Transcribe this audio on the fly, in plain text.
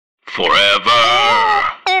Forever.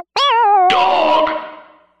 Dog.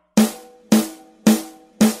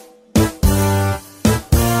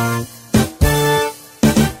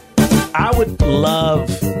 I would love...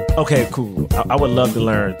 Okay, cool. I would love to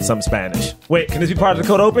learn some Spanish. Wait, can this be part of the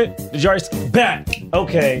Code Open? Did you already... Back.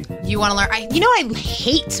 Okay. You want to learn? I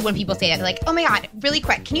hate when people say that. They're like, oh my God, really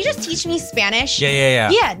quick, can you just teach me Spanish? Yeah.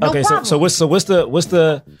 Yeah, no Okay, problem. so what's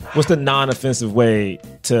the non-offensive way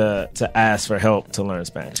to ask for help to learn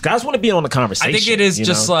Spanish? 'Cause I just want to be on the conversation. I think it is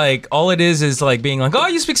just like, all it is like being like, oh,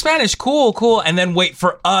 you speak Spanish, cool, and then wait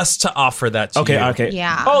for us to offer that to you. Okay.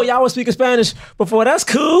 Yeah. Oh, y'all was speaking Spanish before. That's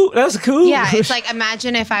cool. Yeah, it's like,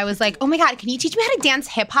 imagine if I was like, oh my God, can you teach me how to dance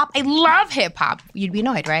hip hop? I love hip hop. You'd be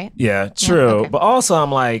annoyed, right? Yeah, true. okay. But also,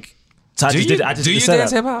 I'm like, so I Do just you, did, I just do did you the setup.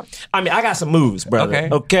 dance hip hop? I mean, I got some moves, brother.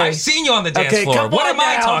 Okay. I've seen you on the dance Okay, floor. come What on am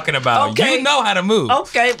I now. talking about? Okay. You know how to move.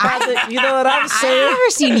 Okay, brother. You know what I'm I've saying? never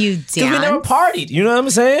seen you dance. Because we never partied. You know what I'm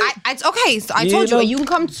saying? Okay, so I You told know- you can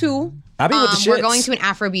come too. I be with the shits. We're going to an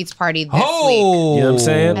Afrobeats party this week. Oh. You know what I'm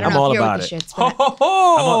saying? I don't I'm know all if you're about with the it. shits, Ho, but ho,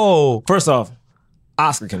 ho. First off,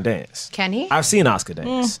 Oscar can dance. can he? I've seen Oscar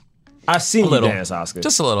dance. I've seen you little. dance, Oscar.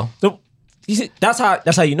 Just a little. You see, that's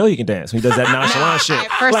how you know he can dance when he does that nonchalant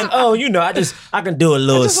shit. First Like, of- oh, I can do a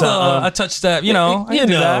little Just a little, something. a touch step, you know. I you can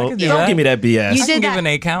do that. I know, can do don't that. give me that BS. You I can did give that. an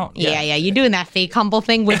 8 count. Yeah. You're doing that fake humble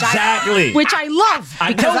thing, which Exactly. which I love.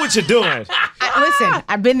 I know what you're doing. Listen,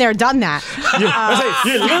 I've been there, done that.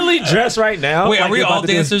 You're literally dressed right now. Wait, like are we you're about all to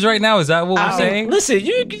do- dancers right now? Is that what we're saying? Listen,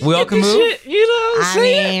 you We all get can this move? shit, you know what I'm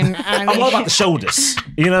saying? I'm all about the shoulders.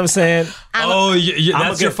 You know what I'm saying? Oh,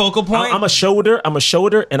 that's your focal point? I'm a shoulder,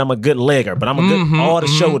 and I'm a good legger, but I'm a good all the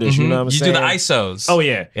shoulders. You know what I'm You saying? do the ISOs. Oh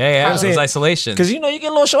yeah, Yeah, I'm saying- those isolations. Because you know you get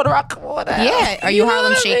a little shoulder rock. Come on now. Yeah, are you know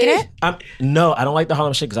Harlem what I shaking mean? it? No, I don't like the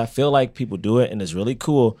Harlem Shake because I feel like people do it and it's really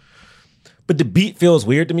cool. But the beat feels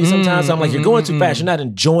weird to me sometimes. So I'm like, you're going too fast. You're not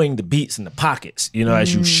enjoying the beats in the pockets, you know,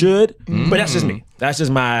 as you should. But that's just me. That's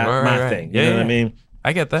just my Right. thing. You Yeah, know what I yeah. mean?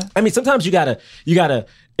 I get that. I mean, sometimes you gotta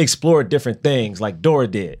explore different things, like Dora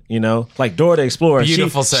did. You know, like Dora the Explorer.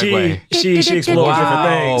 Beautiful segue. She explores different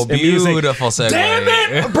things. in music. Beautiful segue. Damn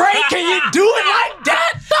it, Bray! Can you do it like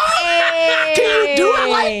that, though? Can you do it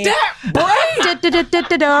like that, Bray?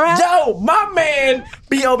 Yo, my man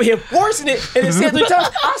be over here forcing it, and it said 3 times.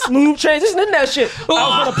 I smooth transition in that shit. I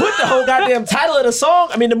was gonna put the whole goddamn title of the song,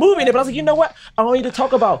 the movie in it, but I was like, you know what? I don't need to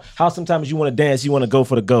talk about how sometimes you want to dance, you want to go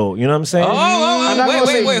for the gold. You know what I'm saying? I'm not gonna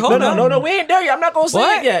say- wait, hold on. No, we ain't there yet. I'm not gonna say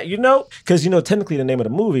What? it yet. You know, because technically the name of the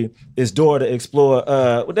movie is Dora the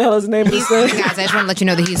Explorer. What the hell is the name of this thing? Guys, I just want to let you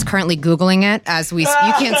know that he's currently Googling it as we.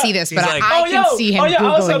 You can't see this, but like, I can see him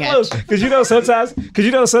Googling it.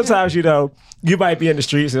 Because sometimes you might be in the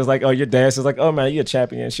streets and it's like, oh, you're dancing. It's like, oh man, you're a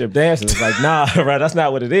championship dancer. It's like, nah, right, that's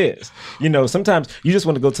not what it is. Sometimes you just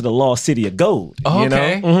want to go to the lost city of gold. Oh, you know?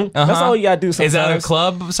 okay. Mhm. That's all you gotta do sometimes. Is that a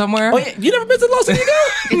club somewhere? Oh yeah, you never been to the lost city of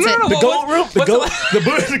gold? It's The gold room,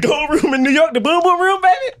 the gold room in New York, the boom boom room,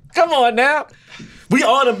 baby. Come on now. We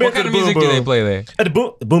all done been What to kind the of boom music boom. do they play there? The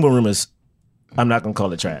boom boom room is. I'm not gonna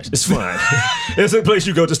call it trash. It's fun. It's a place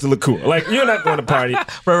you go just to look cool. Like you're not going to party.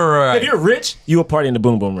 Right. If you're rich, you will party in the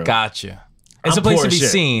boom boom room. Gotcha. It's I'm a place poor to be as shit.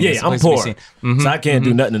 seen. Yeah, It's a I'm place to be poor. seen. So I can't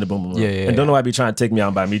do nothing in the boom boom room. Yeah. And don't nobody be trying to take me out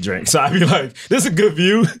and buy me drinks. So I be like, this is a good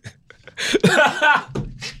view.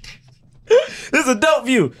 This is a dope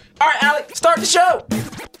view. All right, Alec, start the show.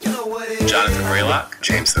 Jonathan Raylock.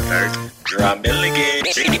 James III. Drum Milligan.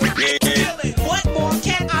 What more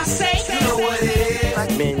can I say? You know what it is.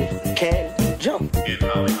 Black men can jump.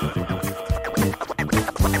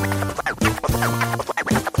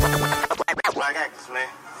 Black actors, man.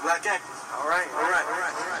 Black actors. All right.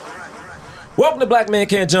 Welcome to Black Man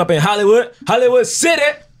Can't Jump in Hollywood. Hollywood City.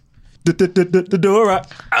 The door up.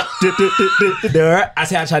 The door up. I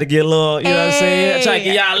say I try to get a little, you know what I'm saying? I try to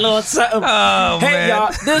get y'all a little something. Oh, Hey, man.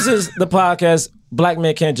 y'all, this is the podcast Black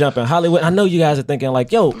Men Can't Jump in Hollywood. I know you guys are thinking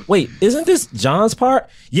like, yo, wait, isn't this John's part?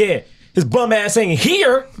 Yeah. His bum ass ain't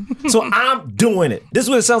here, so I'm doing it. This is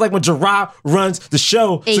what it sounds like when Gerard runs the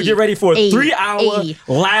show. So get ready for a 3-hour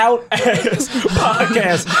loud ass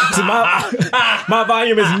podcast. So my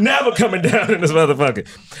volume is never coming down in this motherfucker.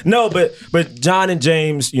 No, but John and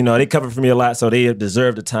James, they cover for me a lot, so they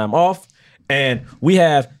deserve the time off. And we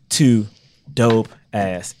have 2 dope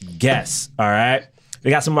ass guests. All right,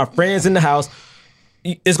 we got some of my friends in the house.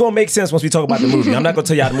 It's gonna make sense once we talk about the movie. I'm not gonna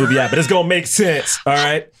tell y'all the movie yet, but it's gonna make sense. All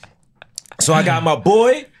right. So I got my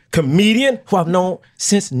boy, comedian, who I've known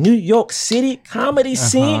since New York City comedy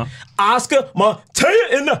scene, Oscar Montoya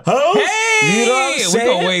in the house. Hey, you know what I'm we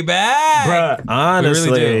saying? go way back. Bruh, honestly,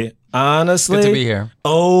 We really do. Good to be here.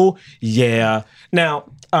 Oh, yeah. Now,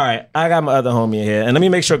 All right, I got my other homie in here, and let me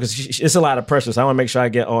make sure because it's a lot of pressure. So I want to make sure I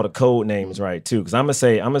get all the code names right too. Because I'm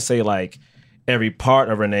gonna say like every part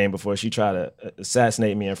of her name before she try to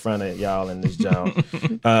assassinate me in front of y'all in this joint. You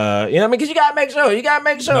know what I mean? Because you gotta make sure. You gotta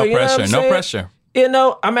make sure. No you know what pressure. I'm No saying? pressure. You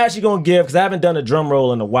know, I'm actually gonna give because I haven't done a drum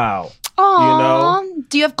roll in a while. Oh, You know?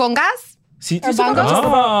 do you have congas? See Or what I'm bongos? talking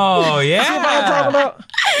about? Oh, See what I'm yeah. talking about?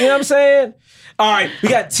 You know what I'm saying? All right, we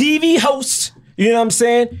got TV host. You know what I'm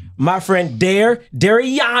saying? My friend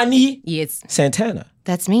Dariani Yes, Santana.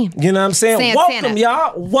 that's me. You know what I'm saying? Santana. Welcome,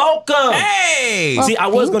 y'all. Welcome. Hey. See, I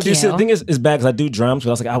was thank gonna do. you. See, the thing is bad because I do drums, but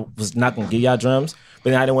I was like, I was not gonna give y'all drums,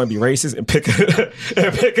 but then I didn't want to be racist and pick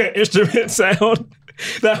an instrument sound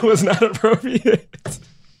that was not appropriate.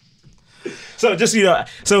 So just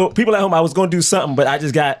so people at home, I was gonna do something, but I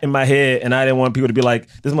just got in my head, and I didn't want people to be like,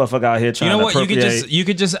 "This motherfucker out here You trying know to what? appropriate." You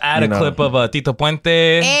could just add you a know. clip of Tito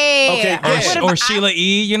Puente Hey, Okay, I yeah. would've- or Sheila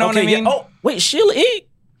E. You know what I mean? Yeah. Oh, wait, Sheila E.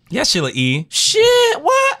 Yeah, Sheila E. Shit,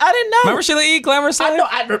 what? I didn't know. Remember Sheila E. Glamorous I Life?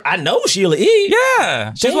 know. I know Sheila E.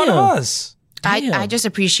 Yeah, she's one of Damn. us. I just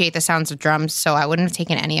appreciate the sounds of drums, so I wouldn't have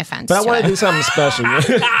taken any offense. But I to want it. to do something special.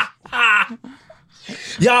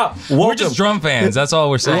 Y'all, welcome. We're just drum fans. That's all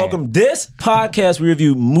we're saying. Welcome. This podcast, we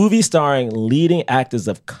review movies starring leading actors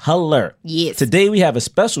of color. Yes. Today, we have a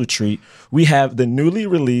special treat. We have the newly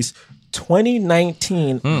released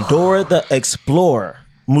 2019 Dora the Explorer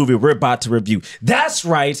movie we're about to review. That's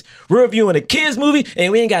right. We're reviewing a kids movie,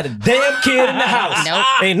 and we ain't got a damn kid in the house. Nope.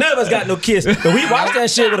 Ain't none of us got no kids. But we watched that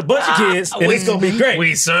shit with a bunch of kids, and it's going to be great.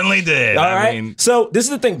 We certainly did. All right. So this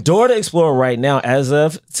is the thing. Dora the Explorer right now, as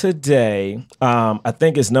of today, I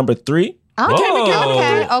think it's number 3. Okay, Dora.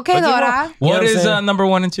 You know What I'm is saying? number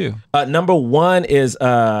 1 and 2? Number 1 is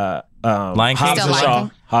Lion King. Hobbs Still and Lion Shaw.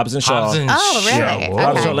 King? Hobbs and Shaw. Hobbs and Oh, really? Shaw. Okay.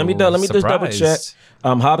 Hobbs and Shaw. Let me just double check.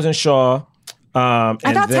 Hobbs and Shaw. I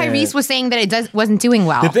thought Tyrese was saying that it wasn't doing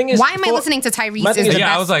well. The thing is, why am I for- listening to Tyrese? my Is thing the is- best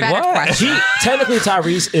Yeah, I was like, better what? question. Technically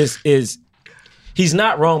Tyrese is he's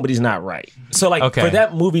not wrong, but he's not right. So like Okay. for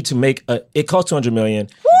that movie to make it cost $200 million.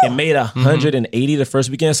 It made 180 the first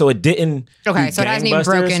weekend, so it didn't. Okay, do so it hasn't even gangbusters.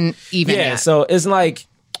 broken even Yeah, yet. so it's like.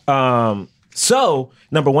 So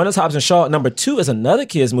number 1 is Hobbs and Shaw. Number 2 is another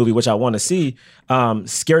kids movie which I want to see.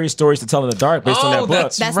 Scary Stories to Tell in the Dark, based on that Oh, book.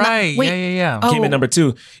 that's That's not- right. wait. Yeah. Oh. Came in number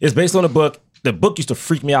 2. It's based on a book. The book used to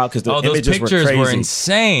freak me out because the Oh, those images pictures were were crazy.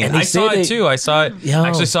 insane. And they I saw said it too. I saw it. Yo. I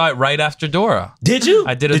actually saw it right after Dora. Did you?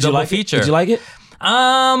 I did a you double like it? feature. Did you like it?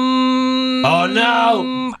 Oh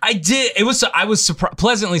no. I did. It was. I was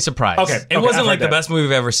pleasantly surprised. Okay, It I've wasn't heard like the that. best movie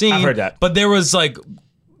I've ever seen. I've heard that. But there was like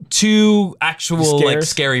 2 actual like Scares?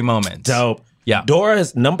 scary moments. Dope. Yeah. Dora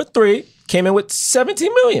is number 3. Came in with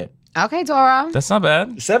 17 million. Okay, Dora. That's not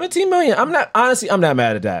bad. 17 million. I'm not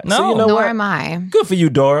mad at that. So No. you know Nor what? am I. Good for you,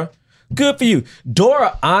 Dora. Good for you.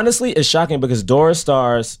 Dora, honestly, is shocking because Dora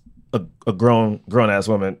stars a grown ass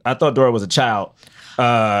woman. I thought Dora was a child.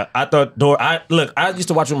 I thought Dora. I used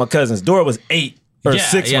to watch with my cousins. Dora was 8 or Yeah,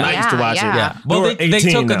 6 when yeah. I used to watch Yeah, it. yeah. Well, Dora they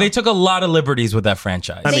 18 now. took a lot of liberties with that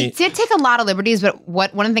franchise. I They mean- did take a lot of liberties, but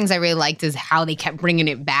one of the things I really liked is how they kept bringing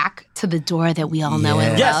it back to the Dora that we all know and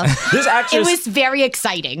love. Yes, this It actress was very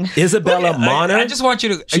exciting. Isabella Moner. I just want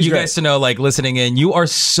you She's guys to know, like listening in, you are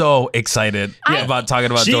so excited about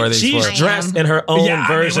talking about Dora the She's Explorer. dressed in her own Yeah, I mean,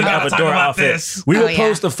 version we gotta of a talk Dora about outfit. this. We Oh, would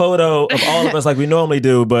post a photo of all of us like we normally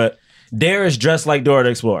do, but Dare is dressed like Dora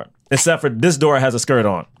the Explorer. Except for this Dora has a skirt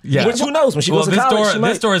on. Yeah. Which who knows? When she goes to this college, Dora, she might.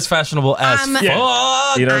 this Dora is fashionable as fuck.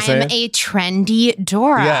 Yeah. You know what I'm I'm saying? a trendy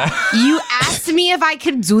Dora. Yeah. You asked me if I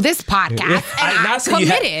could do this podcast, and I not say you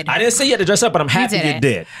had- committed. I didn't say you had to dress up, but I'm happy you did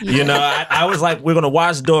did. You know, I was like, we're gonna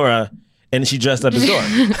watch Dora, and she dressed up as Dora.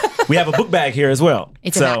 We have a book bag here as well.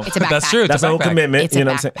 It's a so backpack. That's true. It's that's a a whole backpack. commitment. It's a You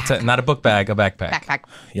know what I'm backpack. saying? It's not a book bag, a backpack. Backpack.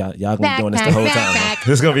 Y'all gonna be doing this the whole time. Backpack.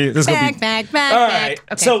 This gonna be. Backpack. All right.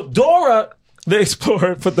 Okay. So Dora the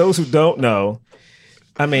Explorer, for those who don't know,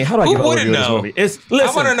 I mean, how do I Who give an wouldn't overview of this know? movie? Listen,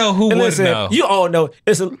 I wanna know who and wouldn't know. You all know.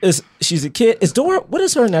 She's a kid. Is Dora? What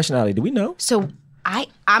is her nationality? Do we know? So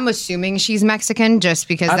I'm assuming she's Mexican just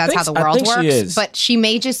because I that's think- how the I world think she works. is. But she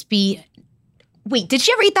may just be. Wait, did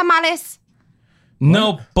she ever eat tamales?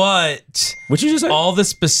 No, but What you just say? all the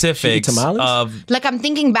specifics tamales? of Like I'm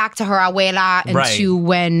thinking back to her abuela and Right. to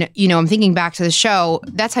when, I'm thinking back to the show.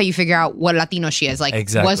 That's how you figure out what Latino she is. Like,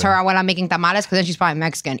 Exactly. was her abuela making tamales? Because then she's probably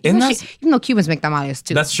Mexican. Isn't Even, that- even though Cubans make tamales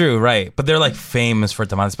too. that's true, right? But they're like famous for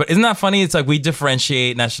tamales. But isn't that funny? It's like we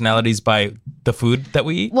differentiate nationalities by the food that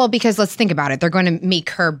we eat. Well, because let's think about it. They're going to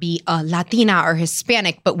make her be a Latina or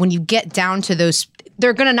Hispanic, but when you get down to those,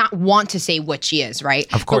 they're going to not want to say what she is,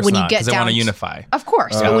 right? Of course but when not, you get because they down want to unify. Of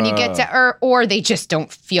course. But when you get to her, or they just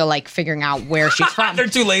don't feel like figuring out where she's from. They're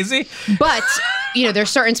too lazy. But there's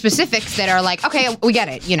certain specifics that are like, okay, we get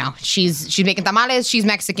it. She's making tamales, she's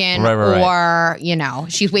Mexican, Right. or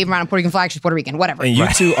she's waving around a Puerto Rican flag, she's Puerto Rican, whatever. And you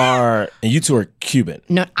two are Cuban.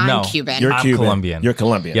 No, I'm No, Cuban. You're I'm Cuban. Colombian. You're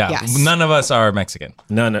Colombian. Yeah, Yes. none of us are Mexican.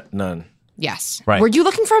 None. Yes. Right. Were you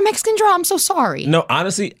looking for a Mexican draw? I'm so sorry. No,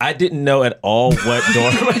 honestly, I didn't know at all what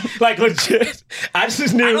Dora. Like legit, I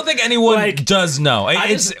just knew. I don't think anyone like, does know.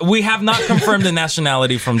 We have not confirmed the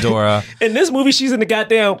nationality from Dora. in this movie, she's in the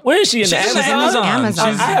goddamn. Where is she in the She's in Amazon? the Amazon.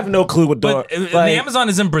 Amazon. I have no clue what Dora. But the Amazon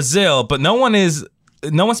is in Brazil, but no one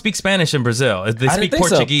speaks Spanish in Brazil. They I speak didn't think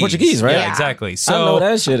so. Portuguese. Portuguese, right? Yeah, Yeah. exactly. I So know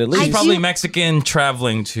that shit at least. she's probably do- Mexican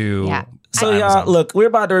traveling to. Yeah. So Amazon. y'all, look, we're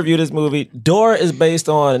about to review this movie. Dora is based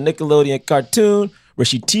on a Nickelodeon cartoon where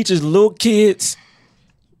she teaches little kids.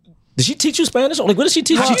 Did she teach you Spanish? Like, what does she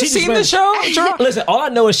teach? Have She you teaches seen the Spanish. show? Listen, all I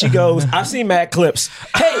know is she goes. I've seen mad clips.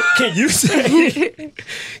 Hey, can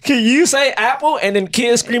you say apple? And then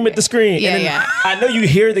kids scream at the screen. Yeah, and then yeah. I know you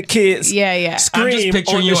hear the kids. Yeah. Scream. I'm just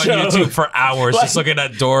picturing on you the on show. YouTube for hours just looking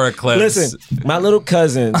at Dora clips. Listen, my little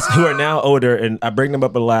cousins who are now older, and I bring them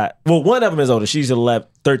up a lot. Well, one of them is older. She's 11,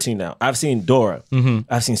 13 now. I've seen Dora.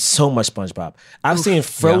 I've seen so much SpongeBob. I've seen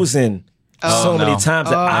Frozen so many no. times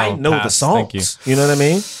that I know the Pass. songs. Thank You know what I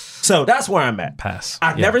mean? So that's where I'm at. Pass.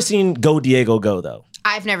 I've Yeah. never seen Go Diego Go though.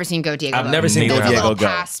 I've never seen Go Diego. I've Go. never seen Go That's Diego a little Go.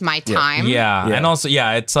 past my time. Yeah. Yeah. And also,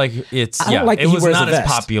 it's like I don't like it that he was wears not a as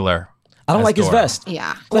vest. popular. I don't as like his Dora. vest.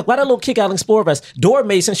 Yeah. Like, why that little kick out and Explorer vest? Dora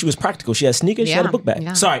made sense. She was practical. She had sneakers. She had a Yeah, book bag.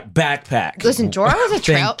 yeah. Sorry, backpack. Listen, Dora was a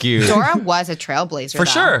Thank you. Dora was a trailblazer For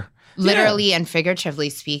though. sure. Literally and figuratively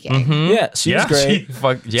speaking. Yeah, she was great.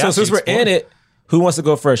 So since she we're explored. in it, who wants to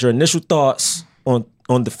go first? Your initial thoughts on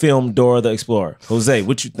the film Dora the Explorer. Jose,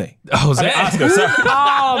 what you think? Jose. Oscar, sorry.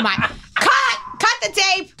 Oh my! Cut the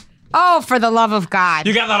tape! Oh, for the love of God!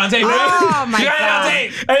 You got that on tape, right? Oh, my You got God. it on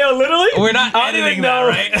tape. Hey, yo, literally? We're not I don't editing even that, know.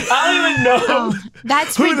 right? I don't even know.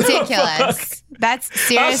 That's Who the ridiculous. That's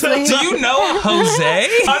seriously. Do you know Jose?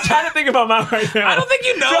 I'm trying to think about mine right now. I don't think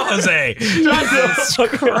you know Jose. Jesus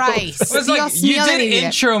Christ! It's like Dios you mío de did mi vida.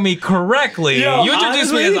 intro me correctly. Yo, You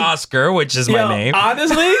introduced me as honestly- Oscar, which is my name.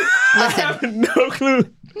 Honestly, I have no clue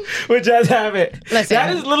what just happened. Listen.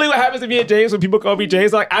 That is literally what happens to me and James when people call me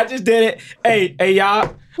James. Like, I just did it. Hey,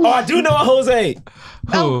 y'all. Oh, I do know a Jose.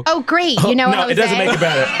 Oh, great! You know no, what it doesn't make it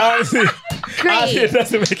better. Honestly, it Great.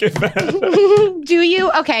 doesn't make it better. Do you?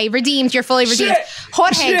 Okay, redeemed. You're fully redeemed. Shit.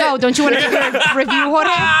 Jorge, Shit. go! Don't you want to review, Jorge?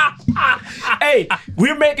 Hey,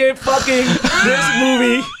 we're making fucking this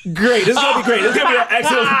movie great. This is gonna be great. This is gonna be an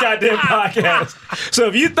excellent goddamn podcast. So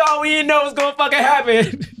if you thought we didn't know what's gonna fucking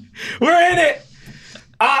happen, we're in it.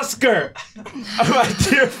 Oscar, my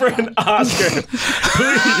dear friend Oscar,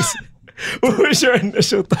 please. What was your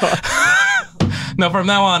initial thought? No, from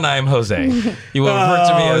now on, I'm Jose. You will refer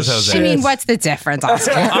to me as Jose. I mean, what's the difference,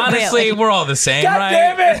 Oscar? Honestly, Really? we're all the same, God right?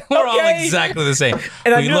 damn it, We're all okay. exactly the same.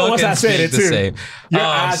 And I we knew it look once and I said speak it the too. same. Your Oh,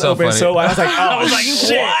 eyes so opened funny. so wide. I was like, oh, I was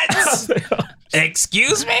like, what?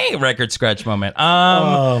 Excuse me? Record scratch moment.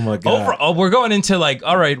 Oh my God. Overall, we're going into like,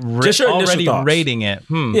 all right, Just your initial already thoughts. rating it.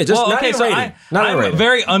 Yeah, just not even rating. Not even I'm rating.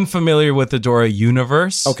 very unfamiliar with the Dora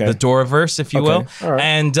universe, Okay. the Doraverse, if you Okay. will. All right.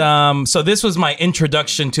 And so this was my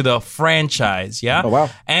introduction to the franchise, yeah? Oh, wow.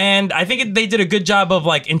 And I think they did a good job of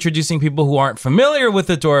like introducing people who aren't familiar with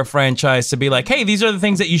the Dora franchise to be like, hey, these are the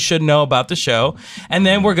things that you should know about the show. And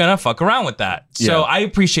then we're going to fuck around with that. So Yeah. I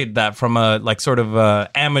appreciate that from a like sort of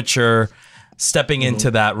amateur stepping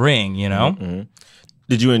into that ring, you know?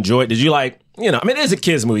 Did you enjoy it? Did you like, I mean, it is a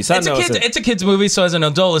kid's movie. So It's I know it's a kid's movie, so as an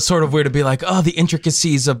adult, it's sort of weird to be like, oh, the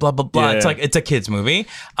intricacies of blah blah blah. Yeah. It's like it's a kid's movie.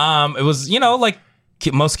 It was, like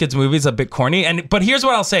most kids' movies, a bit corny. But here's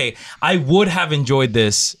what I'll say: I would have enjoyed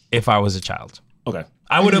this if I was a child. Okay.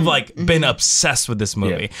 I would have like been obsessed with this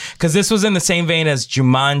movie because this was in the same vein as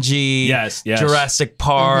Jumanji, Yes. Jurassic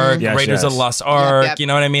Park, Yes, Raiders of yes. the Lost Ark. Yep. You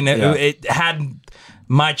know what I mean? Yeah. It had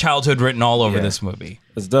my childhood written all over Yeah. this movie.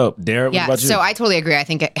 That's dope. Darren, what Yeah, about you? so I totally agree. I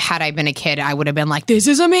think had I been a kid, I would have been like, this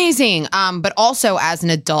is amazing. But also as an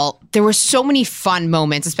adult, there were so many fun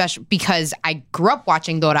moments, especially because I grew up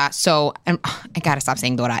watching Dora. So I gotta stop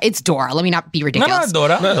saying Dora. It's Dora. Let me not be No, ridiculous.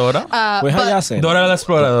 Dora. Wait, how y'all saying? Dora la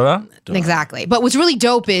Exploradora. Exactly. But what's really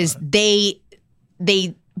dope is they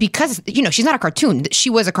because she's not a cartoon. She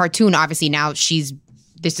was a cartoon. Obviously now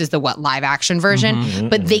this is the live action version.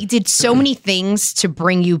 But they did so many things to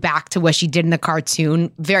bring you back to what she did in the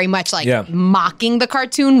cartoon. Very much like Yeah. mocking the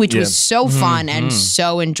cartoon, which Yeah. was so fun and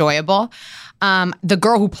so enjoyable. The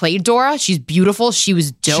girl who played Dora, she's beautiful. She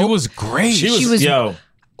was dope. She was great. She was, yo.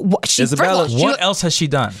 Isabella, first of all, What else has she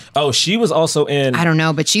done? Oh, she was also in. I don't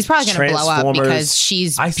know, but she's probably gonna blow up Transformers. because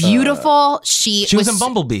she's I saw- beautiful. She She was in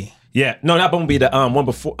Bumblebee. Yeah, no, not Bumblebee. The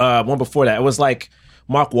one before that. It was like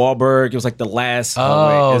Mark Wahlberg. It was like the last.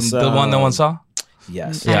 Oh, it's, the one no one saw?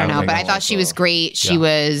 Yes. I don't know, but I thought she was great. She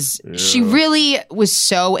really was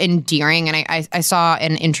so endearing. And I saw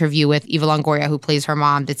an interview with Eva Longoria, who plays her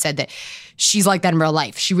mom, that said that she's like that in real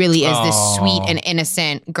life. She really is this sweet and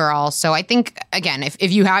innocent girl. So I think, again,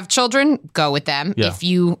 if you have children, go with them. Yeah. If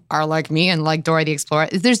you are like me and like Dora the Explorer,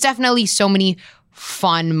 there's definitely so many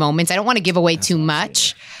fun moments. I don't want to give away too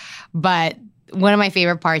much, but one of my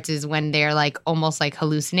favorite parts is when they're like almost like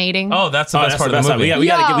hallucinating. Oh, that's the best part of the movie. We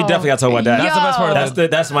definitely got to talk about that. That's the best part of the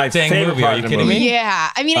that's my dang favorite movie. part Are you of the kidding movie. me? Yeah.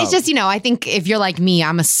 I mean, it's just, I think if you're like me,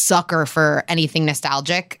 I'm a sucker for anything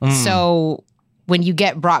nostalgic. So when you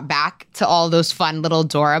get brought back to all those fun little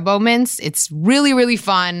Dora moments, it's really, really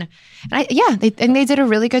fun. And they did a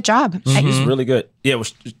really good job. She's really good. Yeah, it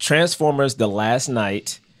was Transformers The Last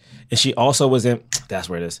Night. And she also was in, that's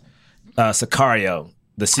where it is, Sicario,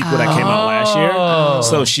 the sequel that came out last year.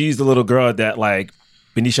 So she's the little girl that like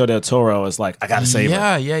Benicio del Toro is like, I gotta save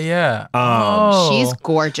her. Yeah. She's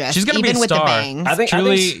gorgeous. She's gonna even be a with star. the bangs. I think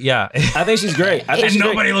she's great. I think And she's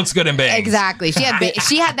nobody great. looks good in bangs. Exactly. She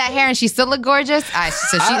had that hair and she still looked gorgeous.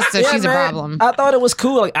 So she's a problem. I thought it was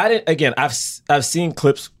cool. Like I've seen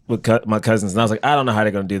clips with my cousins, and I was like, I don't know how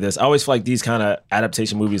they're gonna do this. I always feel like these kind of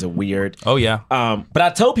adaptation movies are weird. Oh, yeah. But I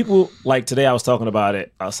told people like today I was talking about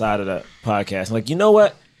it outside of the podcast. I'm like, you know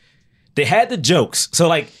what? They had the jokes, so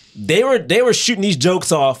like they were shooting these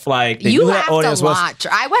jokes off. Like You laughed a lot.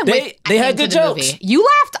 I went with. They had good jokes. Movie. You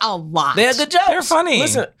laughed a lot. They had good jokes. They're funny.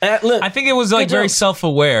 Listen, look, I think it was like good very jokes.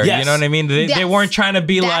 self-aware. Yes. You know what I mean? They Yes. weren't trying to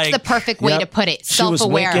be That's like. the perfect way to put it. She was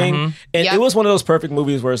Self-aware. winking, and Yep. it was one of those perfect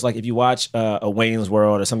movies where it's like if you watch a Wayne's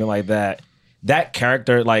World or something like that, that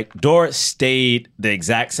character like Dora stayed the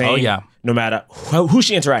exact same. Oh, yeah. No matter who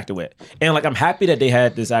she interacted with, and like I'm happy that they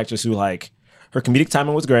had this actress who like her comedic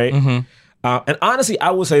timing was great. And honestly, I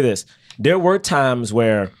will say this: there were times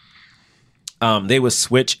where they would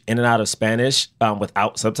switch in and out of Spanish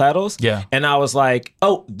without subtitles. Yeah. And I was like,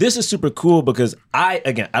 oh, this is super cool because I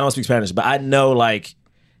don't speak Spanish, but I know like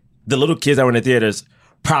the little kids that were in the theaters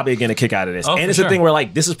probably getting a kick out of this. Oh, and for it's sure. the thing where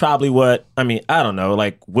like this is probably what, I mean, I don't know,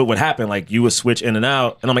 like what would happen. Like you would switch in and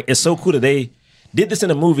out. And I'm like, it's so cool that they did this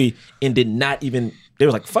in a movie and did not even, they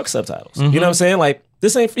were like, fuck subtitles. You know what I'm saying? Like,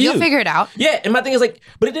 this ain't for you. You'll figure it out. Yeah, and my thing is like,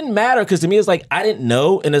 but it didn't matter because to me it's like I didn't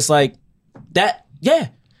know, and it's like that. Yeah, it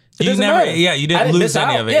You doesn't never- matter. yeah, you didn't I lose miss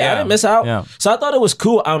any out. of it, Yeah, yeah. I didn't miss out. Yeah. So I thought it was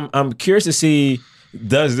cool. I'm curious to see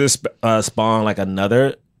does this spawn like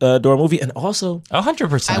another Dora movie, and also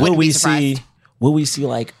 100%. I wouldn't be will we see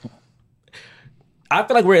like. I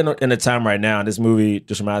feel like we're in a time right now, and this movie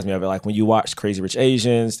just reminds me of it. Like when you watch Crazy Rich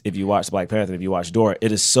Asians, if you watch Black Panther, if you watch Dora,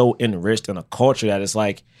 it is so enriched in a culture that it's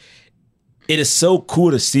like, it is so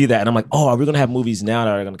cool to see that. And I'm like, oh, are we going to have movies now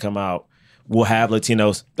that are going to come out? We'll have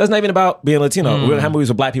Latinos. That's not even about being Latino. We're going to have movies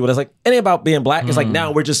with black people. That's like, it ain't about being black. It's like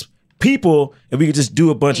now we're just people and we can just do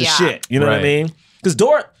a bunch of Yeah. shit. You know what I Right. mean? Because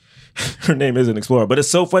Dora, her name isn't Explorer, but it's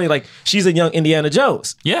so funny. Like she's a young Indiana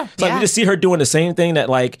Jones. Yeah. It's like Yeah. we just see her doing the same thing that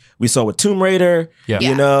like we saw with Tomb Raider. Yeah.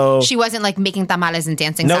 You know. She wasn't like making tamales and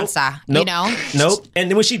dancing Nope. salsa. Nope. You know? Nope. And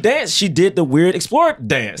then when she danced, she did the weird Explorer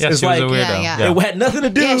dance. Yeah, it's she was like a weirdo. Yeah. it had nothing to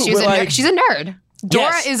do Yeah, with like she's a nerd. Dora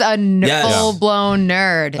Yes. is a Yes. full-blown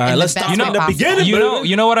nerd. right, in let's the start best from way the possible. beginning.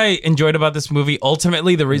 You know what I enjoyed about this movie?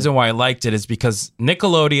 Ultimately, the reason why I liked it is because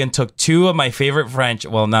Nickelodeon took two of my favorite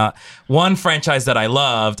one franchise that I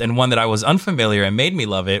loved and one that I was unfamiliar and made me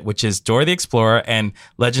love it, which is Dora the Explorer and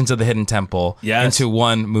Legends of the Hidden Temple Yes. into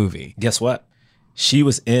one movie. Guess what? She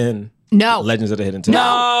was in No. Legends of the Hidden Temple.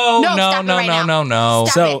 No, stop it right now. no.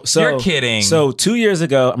 Stop. So You're kidding. So 2 years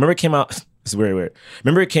ago, I remember it came out. It's very weird.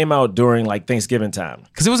 Remember it came out during like Thanksgiving time.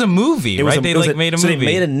 Because it was a movie, It was right? They made a so movie.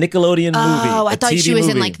 they made a Nickelodeon movie. Oh, I a thought TV she was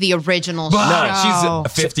in movie. like the original Wow,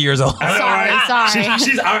 show. she's 50 years old. Sorry.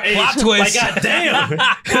 She's our age. Plot twist. Like, goddamn.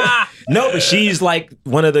 No, but she's like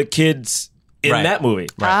one of the kids in Right. that movie.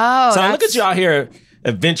 Oh, So look at y'all here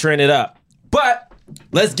adventuring it up. But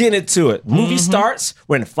let's get into it. Movie starts,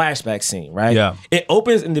 we're in a flashback scene, right? Yeah. It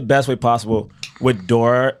opens in the best way possible with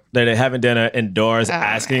Dora, that they're having dinner, and Dora's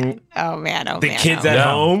asking Oh man, the kids at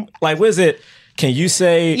home, like, what is it? Can you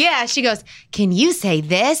say... Yeah, she goes, "Can you say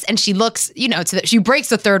this?" And she looks, she breaks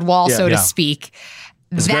the third wall, so to Yeah. speak.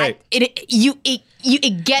 It's That great.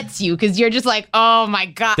 it gets you because you're just like, oh my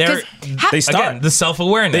god. 'Cause They start. Again, the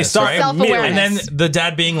self-awareness. They start right? Self-awareness. And then the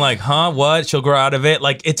dad being like, huh, what? She'll grow out of it.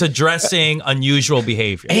 Like, it's addressing unusual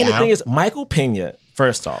behavior. And you the know? thing is, Michael Pena,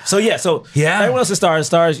 first off. So yeah. Yeah. Everyone else stars,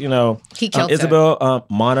 He killed her. Isabel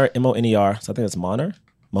Moner, Moner. So I think it's Moner.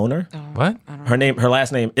 Moner. What? Her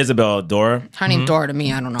last name Isabel Dora. Her name's Dora to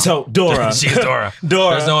me. I don't know. So Dora. She's Dora.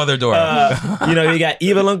 Dora. There's no other Dora. You got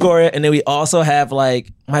Eva Longoria, and then we also have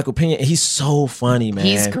like Michael Pena. He's so funny, man.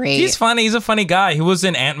 He's great. He's funny. He's a funny guy. He was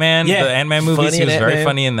in Ant-Man, Yeah, the Ant-Man movies. funny He was in very Ant-Man.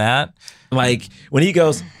 funny in that. Like when he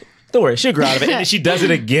goes, don't worry, she'll grow out of it. And then she does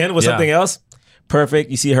it again with Yeah. something else. Perfect.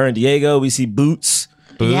 You see her and Diego. We see Boots.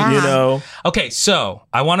 Yeah. You know. Okay, so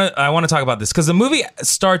I want to talk about this because the movie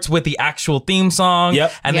starts with the actual theme song,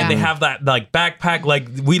 Yep. and then Yeah. they have that like backpack, like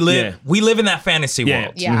we live in that fantasy Yeah.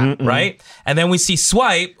 world, Yeah. right? And then we see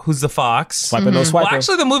Swipe, who's the fox. Swipe and no swiper. Well,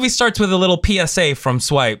 actually, the movie starts with a little PSA from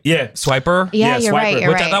Swipe. Yeah. Swiper. Yeah, Yeah, you're Swiper, right. You're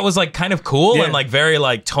Which right. I thought was like kind of cool Yeah. and like very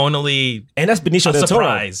like tonally And that's Benicio a del Toro.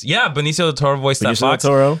 surprise. Yeah, Benicio del Toro voiced that Benicio del fox.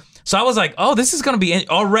 Toro. So I was like, oh, this is going to be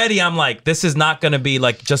already. I'm like, this is not going to be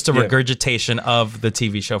like just a Yeah. regurgitation of the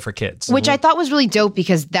TV show for kids. Which I thought was really dope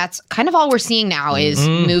because that's kind of all we're seeing now is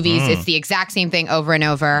Mm-hmm. movies. It's the exact same thing over and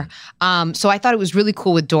over. So I thought it was really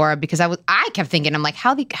cool with Dora because I kept thinking, I'm like,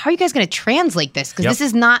 how are you guys going to translate this? Because Yep. this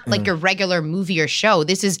is not Mm. like your regular movie or show.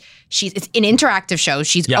 It's an interactive show.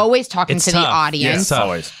 She's Yeah. always talking It's to tough. the audience. It's tough.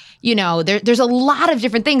 Always. There's a lot of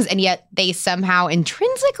different things, and yet they somehow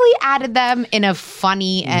intrinsically added them in a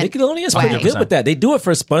funny and Nickelodeon's way. pretty good with that. They do it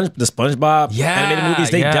for the SpongeBob Yeah, animated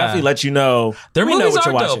movies. They yeah. definitely let you know. Their we know movies what are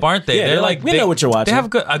you're watching. dope, aren't they? Yeah, they're like, we know what you're watching. They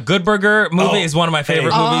have a Good Burger movie Oh, is one of my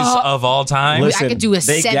favorite hey. movies of all time. Listen, I could do a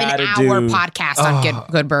they gotta 7-hour do- podcast on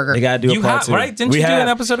Good Burger. They gotta do a You part have- two. right? Didn't you do an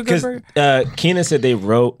episode of Good 'cause, Keenan said they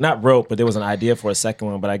not wrote, but there was an idea for a second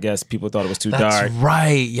one. But I guess people thought it was too That's dark.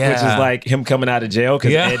 right. Yeah. Which is like him coming out of jail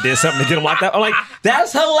because Yeah. Ed did something to get him locked up. I'm like,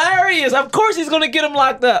 that's hilarious. Of course he's going to get him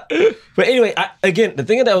locked up. But anyway, again, the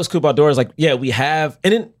thing that was cool about Dora is like, yeah, we have,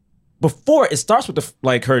 and then before it starts with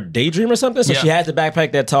her daydream or something. So Yeah. she has the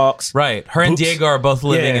backpack that talks. right. Her and Boots. Diego are both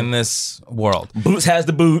living Yeah. in this world. Boots has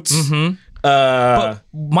the boots. But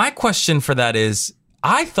my question for that is,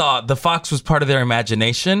 I thought the fox was part of their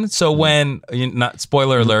imagination. So when, not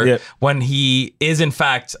spoiler alert, Yeah. when he is in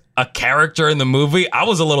fact a character in the movie, I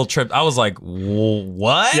was a little tripped. I was like,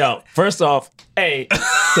 what? Yo, first off, hey,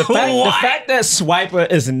 the fact that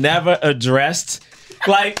Swiper is never addressed,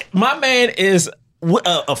 like my man is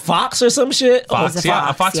a fox or some shit. Fox, He's a yeah, a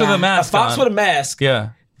fox, fox yeah. with a A mask. fox on. with a mask, Yeah,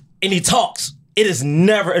 and he talks. It is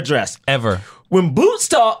never addressed. ever. When Boots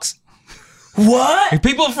talks, what?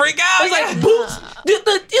 People freak out. It's like Boots.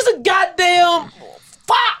 He's a goddamn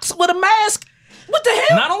fox with a mask. What the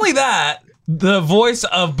hell? Not only that, the voice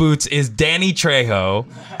of Boots is Danny Trejo.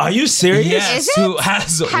 Are you serious? Yes, Is it? who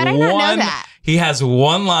has How did I not know one. that? He has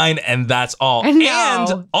one line, and that's all. No.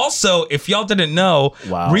 And also, if y'all didn't know,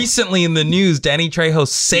 Wow. recently in the news, Danny Trejo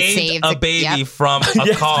saved Saved a a- baby yep. from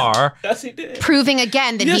a car. Yes, he did. Proving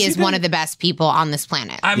again that Yes, he he is did. one of the best people on this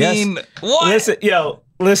planet. I Yes. mean, what?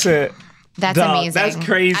 Listen. That's Dog, amazing. that's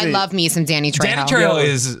crazy. I love me some Danny Trejo. Danny Trejo Yo.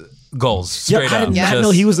 is goals Yo, straight I up. did not Just-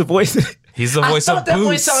 know he was the voice. He's the voice I of thought that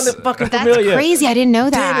voice Boots. sounded fucking That's familiar. crazy. I didn't know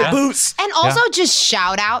Damn that. it, Boots. And also just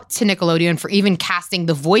shout out to Nickelodeon for even casting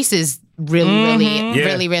the voices really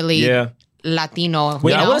Yeah. Latino.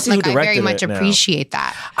 Wait, you I know? wanna see who like I very directed much it now. appreciate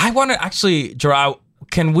that. I want to actually draw out.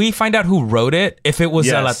 Can we find out who wrote it? If it was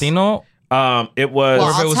a Yes. Latino It was. Well, or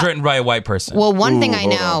if it I'll was tell- written by a white person. Well, one Ooh, thing I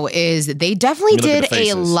hold know is they definitely Let me look did at the a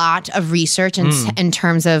faces. lot of research in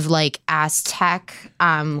terms of like Aztec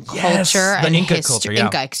Yes, culture the and Inca history. culture, yeah.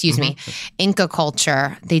 Inca, excuse me, Inca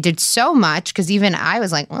culture. They did so much because even I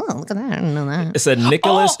was like, oh, look at that, I didn't know that. It's a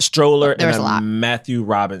Nicholas Stroller There and was a lot. Matthew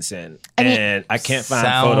Robinson, I mean, and I can't find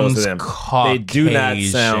sounds photos of them. They do not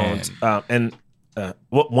sound. Caucasian.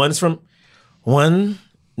 One's from one.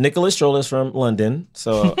 Nicholas Stroller's from London,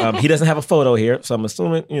 so he doesn't have a photo here. So I'm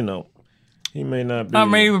assuming, he may not be.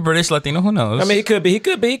 Maybe British Latino. Who knows? I mean, he could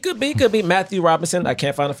be. Matthew Robinson. I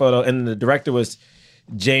can't find a photo, and the director was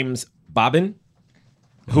James Bobbin,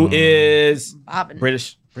 who is Bobbin.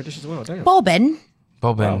 British as well. Damn. Bobbin.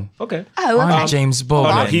 Bobin. Okay. Oh, Why okay. James Oh,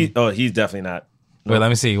 Bobin? no, he's definitely not. Wait, let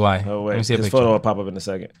me see. Why? Oh Let me wait, see a his picture. photo will pop up in a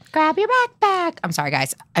second. Grab your backpack. I'm sorry,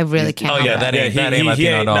 guys. I really can't. Oh help yeah, it. that ain't Yeah, that he- ain't he Latino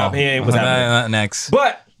ain't- at all. no, he ain't what's happening. Not next.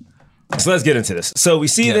 But so let's get into this. So we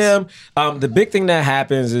see Yes. them. The big thing that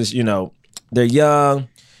happens is, they're young.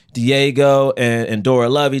 Diego and Dora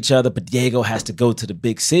love each other, but Diego has to go to the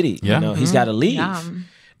big city. Yeah. He's got to leave. Yum.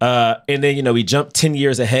 And then we jump 10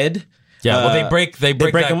 years ahead. Yeah, well, they break break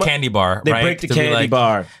that them up. candy bar. They right? break the To be candy like,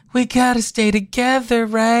 bar. We gotta stay together,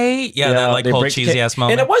 right? Yeah, that like they whole break the cheesy can- ass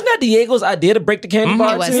moment. And it wasn't that Diego's idea to break the candy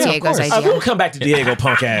bar? It was too? Diego's Of course. idea. We'll come back to Diego,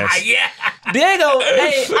 punk ass. yeah. Diego,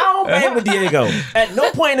 hey, I don't bang with Diego. At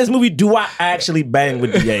no point in this movie do I actually bang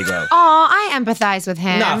with Diego. Oh, I empathize with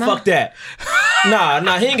him. Nah, fuck that.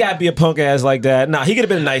 Nah, he ain't gotta be a punk ass like that. Nah, he could have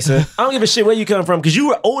been nicer. I don't give a shit where you come from because you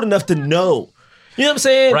were old enough to know. You know what I'm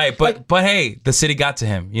saying? Right, but hey, the city got to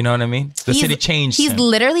him. You know what I mean? The city changed He's him.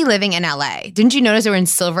 literally living in LA. Didn't you notice they were in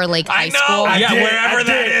Silver Lake High School? Yeah, did, wherever I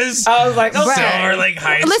that did. is. I was like, okay. Silver Lake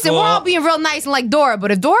High School. Listen, we're all being real nice and like Dora,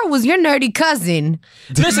 but if Dora was your nerdy cousin,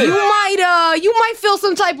 Listen, you might feel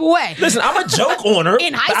some type of way. listen, I'm a joke on her.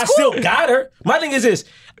 In high but I school? still got her. My thing is this: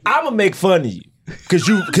 I'm gonna make fun of you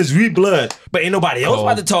because we blood, but ain't nobody else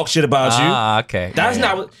about to talk shit about you. Ah, okay. That's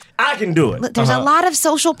not what I can do it. Look, there's a lot of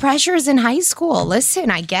social pressures in high school.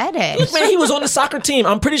 Listen, I get it. Man, he was on the soccer team.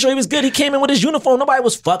 I'm pretty sure he was good. He came in with his uniform. Nobody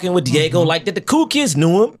was fucking with Diego like that. The cool kids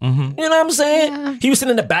knew him. You know what I'm saying? Yeah. He was sitting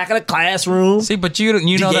in the back of the classroom. See, but you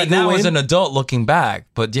know that Diego now as in. an adult looking back,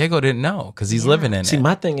 but Diego didn't know because he's living in See, it.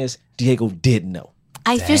 my thing is Diego did know.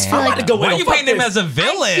 I just feel I'm about like to go Why in are you fuck painting him this. as a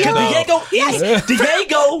villain? feel like- Diego is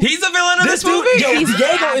Diego. He's a villain in this dude, movie. yo,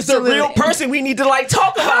 Diego is the real Absolutely. person we need to like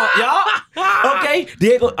talk about, y'all. Okay,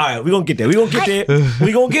 Diego. All right, we're gonna get there. We're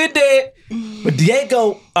gonna get there. But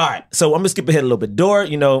Diego. All right, so I'm gonna skip ahead a little bit. Dora,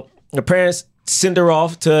 you know, her parents send her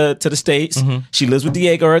off to the States. She lives with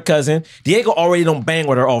Diego, her cousin. Diego already don't bang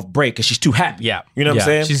with her off break because she's too happy. Yeah. You know what I'm Yeah.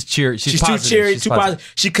 saying? She's cheery. She's too positive. cheery, She's too positive.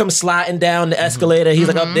 positive. She comes sliding down the escalator. He's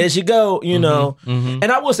like, up there she go, you know. And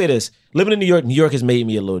I will say this: living in New York has made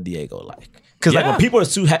me a little Diego like. Because like Yeah. when people are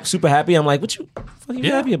super happy, I'm like, what you fucking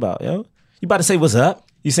happy about, yo? You about to say what's up?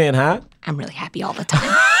 You saying hi? I'm really happy all the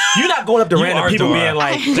time. You're not going up to random are people Dora. being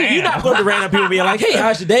like, you're not going up to random people being like, hey,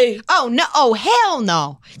 how's your day? Oh no! Oh hell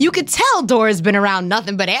no! You could tell Dora's been around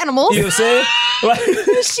nothing but animals. You know what I'm saying? Like,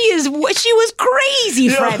 She was crazy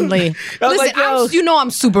friendly. I was Listen, like, yo.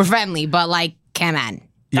 I'm super friendly, but like, come on,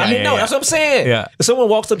 I mean, no, that's what I'm saying. Yeah. If someone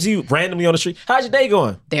walks up to you randomly on the street, how's your day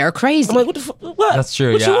going? they're crazy. I'm like, what the fuck? What? That's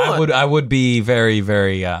true. What you Yeah, want? I would be very,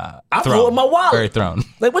 very I'm thrown. holding my wallet. Very thrown.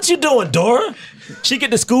 Like, what you doing, Dora? She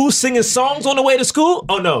get to school singing songs on the way to school?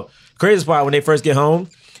 Oh, no. Crazy part, when they first get home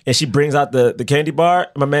and she brings out the candy bar,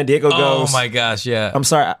 my man Diego goes, Oh my gosh, yeah. I'm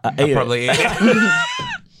sorry, I ate probably it. ate it.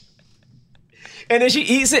 And then she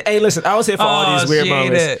eats it. Hey, listen, I was here for all these weird she ate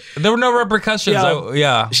moments. it. There were no repercussions. Yo.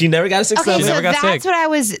 Yeah. She never got a sick Okay, stomach. so never got that's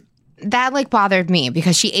sick. that like bothered me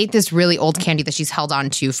because she ate this really old candy that she's held on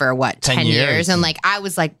to for what 10 years. years. And like I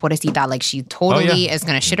was like, what is that? Like she totally is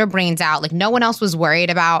gonna shit her brains out. Like no one else was worried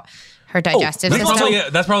about her digestive That's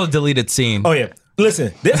system. probably a deleted scene. Oh, yeah.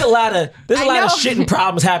 Listen, there's a lot of know. shit and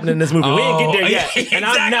problems happening in this movie. We ain't get there yet. yeah, And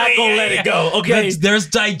I'm not exactly, going to let it go, okay? There's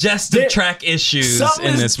digestive There- track issues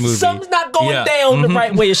in this movie. Something's not going Yeah. down the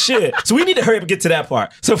right way it should. So we need to hurry up and get to that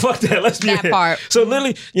part. So fuck that. Let's do That it. part. So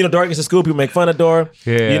literally, you know, Dora gets to school, people make fun of Dora.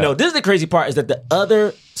 Yeah. You know, this is the crazy part is that the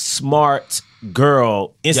other smart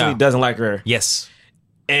girl instantly Yeah. doesn't like her. Yes.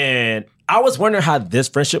 And I was wondering how this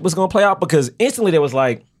friendship was going to play out because instantly there was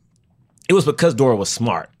like, it was because Dora was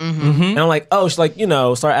smart. And I'm like, oh, she's like, you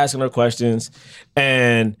know, start asking her questions.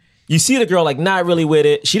 And you see the girl like not really with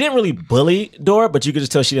it. She didn't really bully Dora, but you could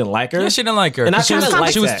just tell she didn't like her. Yeah, she didn't like her. And I she was, kinda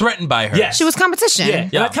like she was that. threatened by her. Yes. She was competition. Yeah.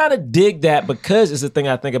 And Yeah. I kind of dig that because it's the thing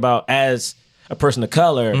I think about as a person of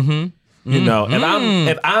color. You know,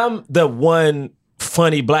 if I'm the one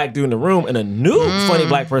funny black dude in the room and a new funny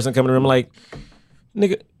black person coming in the room, like,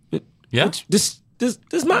 nigga, Yeah. this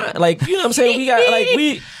mine. Like, you know what I'm saying? We got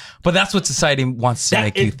like But that's what society wants to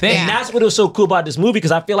make you think. And that's what was so cool about this movie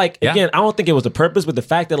because I feel like Yeah. again, I don't think it was the purpose, but the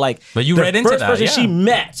fact that like But you the read into first that, person yeah. she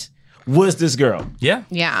met was this girl. Yeah.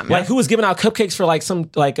 Yeah. Like who was giving out cupcakes for like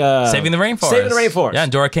some like Saving the rainforest. Saving the rainforest. Yeah,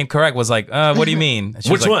 and Dora came correct, was like, what do you mean? And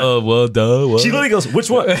she Which was like, one? well, duh. What? She literally goes,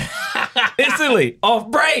 which one? Instantly, off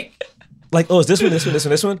break. Like, oh, is this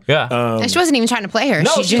one? Yeah. And she wasn't even trying to play her.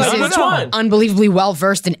 No, she she's just like, is which one? unbelievably well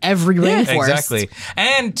versed in every rainforest. Exactly.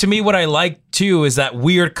 And to me, what I like too is that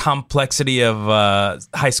weird complexity of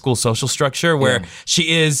high school social structure where she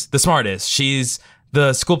is the smartest. She's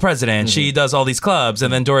the school president. She does all these clubs.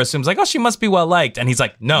 And then Dora assumes like, oh, she must be well liked. And he's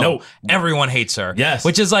like, no, everyone hates her. Yes.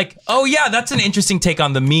 Which is like, oh yeah, that's an interesting take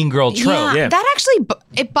on the mean girl trope. Yeah, that actually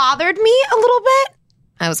it bothered me a little bit.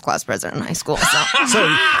 I was class president in high school, so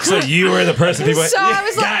So you were the person people. So I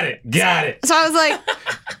was got it. so I was like,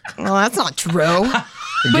 well, that's not true.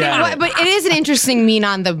 Got it. But it is an interesting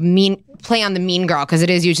play on the mean girl because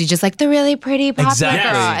it is usually just like the really pretty popular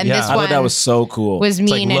Exactly. girl, and Yeah. this I one thought that was so cool. was It's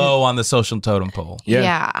like mean and low on the social totem pole.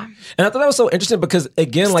 yeah. And I thought that was so interesting because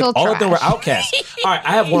again, like Still all of them were trash. outcasts. All right,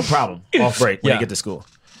 I have one problem off break when Yeah. you get to school.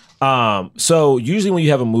 So usually when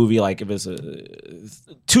you have a movie, like if it's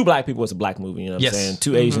two black people, it's a black movie. You know what Yes. I'm saying?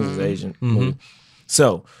 Two Asians is an Asian movie.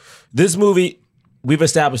 So this movie, we've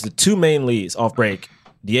established the two main leads off break,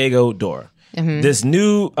 Diego, Dora. This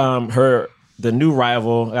new, the new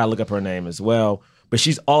rival, I gotta look up her name as well, but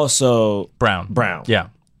she's also Brown. Yeah.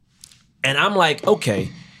 And I'm like, okay,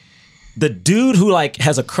 the dude who like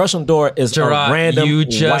has a crush on Dora is Gerard, a random you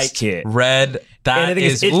just white kid. read that And the thing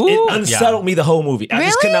is, is it unsettled me the whole movie. I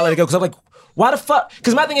just could not let it go because I'm like, why the fuck?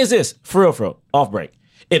 Because my thing is this, for real, off break.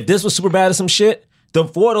 If this was super bad or some shit, the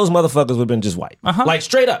four of those motherfuckers would have been just white. Like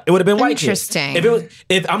straight up, it would have been white kids. Interesting.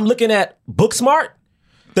 If I'm looking at Booksmart,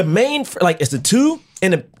 the main like it's the two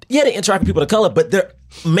and they interact with people of color, but their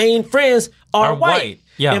main friends are white.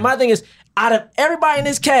 Yeah. And my thing is, out of everybody in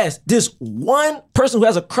this cast, this one person who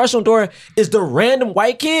has a crush on Dora is the random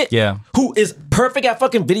white kid. Yeah. Who is perfect at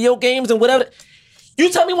fucking video games and whatever. You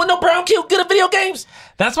tell me when no brown kid good at video games?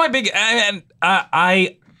 That's my big, and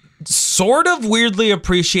I sort of weirdly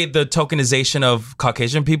appreciate the tokenization of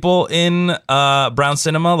Caucasian people in brown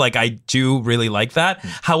cinema. Like, I do really like that.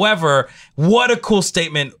 However, what a cool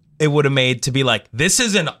statement it would have made to be like, this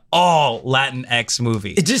is an all Latinx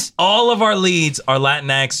movie. It just, all of our leads are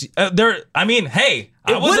Latinx. I mean, hey,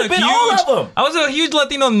 I was a huge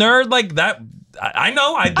Latino nerd like that. I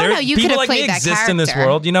know. you people could've like me played that exist in this character.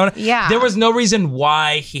 world. You know what? Yeah. There was no reason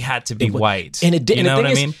why he had to be white. and it did- You and the know what thing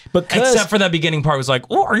I is, mean? because- Except for that beginning part was like,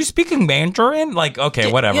 oh, are you speaking Mandarin? Like, okay,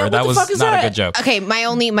 whatever. yeah, what that the was fuck is not that? a good joke. Okay, my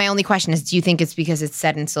only question is, do you think it's because it's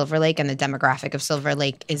set in Silver Lake and the demographic of Silver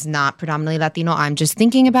Lake is not predominantly Latino? I'm just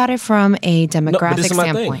thinking about it from a no, but demographic this is my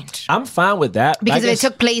thing. standpoint. I'm fine with that. Because I if it guess-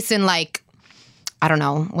 took place in like, I don't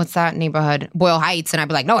know, what's that neighborhood? Boyle Heights, and I'd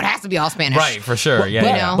be like, no, it has to be all Spanish. Right, for sure. Yeah, you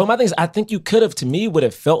yeah. know? But my thing is, I think you could have, to me, what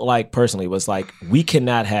it felt like personally was like, we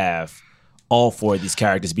cannot have all four of these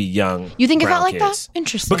characters be young. You think it brown felt like kids. that?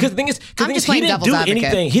 Interesting. Because the thing is, I'm just he playing didn't devil's do advocate.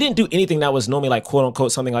 anything. He didn't do anything that was normally like quote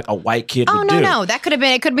unquote something like a white kid Oh would no, do. no, that could have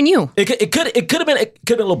been. It could have been you. It could have been a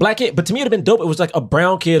little black kid, but to me it'd have been dope. It was like a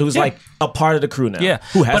brown kid who's like a part of the crew now. Yeah,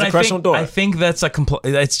 who has but a crush on Dora. I think that's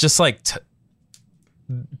it's just like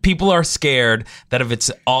people are scared that if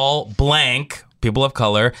it's all blank people of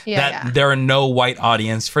color, there are no white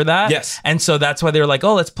audience for that. Yes. And so that's why they're like,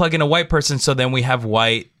 oh, let's plug in a white person so then we have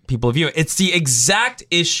white people view it. It's the exact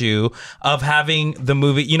issue of having the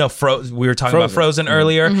movie, we were talking about Frozen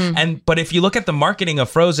earlier, but if you look at the marketing of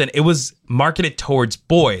Frozen, it was marketed towards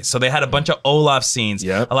boys. So they had a bunch of Olaf scenes,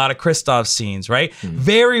 a lot of Kristoff scenes, right?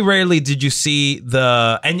 Very rarely did you see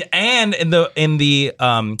and in the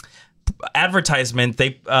advertisement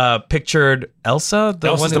they pictured Elsa.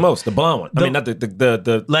 Elsa's the most, the blonde one. I mean, not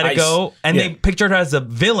the Let ice. It Go, and they pictured her as the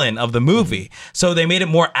villain of the movie. So they made it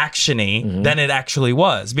more actiony than it actually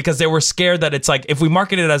was because they were scared that it's like if we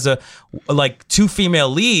market it as two female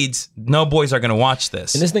leads, no boys are going to watch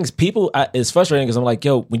this. And this thing's it's frustrating because I'm like,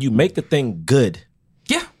 yo, when you make the thing good,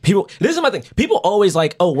 this is my thing. People always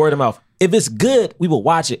like, oh, word of mouth. If it's good, we will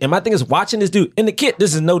watch it. And my thing is watching this dude and the kid.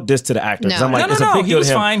 This is no diss to the actor. No. I'm like, No, it's a big he deal was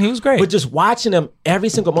to him. fine. He was great. But just watching him every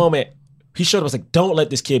single moment, he showed up. I was like, don't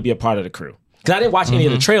let this kid be a part of the crew. Because I didn't watch any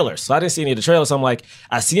of the trailers. So I didn't see any of the trailers. So I'm like,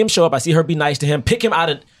 I see him show up. I see her be nice to him. Pick him out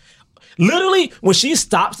of... Literally, when she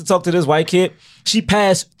stops to talk to this white kid, she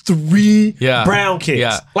passed 3 brown kids.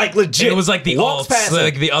 Yeah. Like legit. And it was like the walks past alts, him,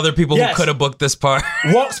 like the other people who could have booked this part.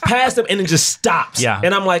 walks past him and then just stops. Yeah.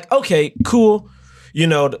 And I'm like, okay, cool.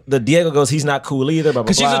 The Diego goes, he's not cool either.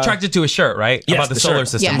 Because she's attracted to a shirt, right? Yes, About the the solar shirt.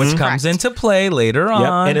 system, Yes, which correct. comes into play later on.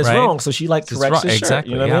 Yep. And it's right? wrong. So she It's corrects wrong. his shirt.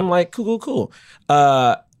 Exactly, You know what I mean? I'm like, cool.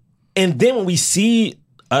 And then when we see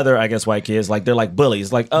other, I guess, white kids, like they're like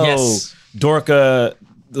bullies. Like, oh, Yes. Dorka,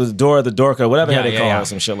 the Dorka, whatever Yeah, they yeah, call yeah. her,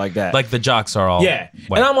 some shit like that. Like the jocks are all yeah.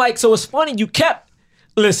 white. And I'm like, so it's funny,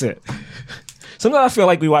 listen. Sometimes I feel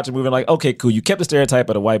like we watch a movie and like, okay, cool, you kept the stereotype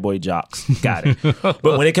of the white boy jocks. Got it. But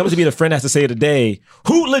when it comes to be the friend that has to save the day,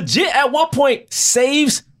 who legit at one point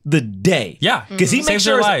saves the day. Yeah. Because he makes Saves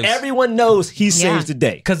their sure lives. everyone knows he saves the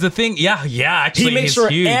day. Because the thing, actually, He makes he's sure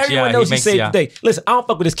huge. everyone knows he saved the day. Listen, I don't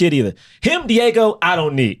fuck with this kid either. Him, Diego, I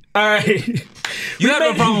don't need. All right. You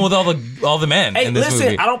have a problem with all the men Hey, in this listen,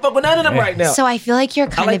 movie. I don't fuck with none of them right now. So I feel like you're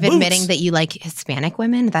kind like of boots. admitting that you like Hispanic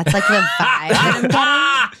women. That's like the vibe I'm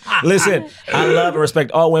getting. Listen, I love and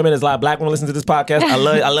respect all women. There's a lot of black women listening to this podcast. I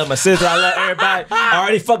love my sister. I love everybody. I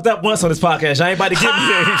already fucked up once on this podcast. I ain't about to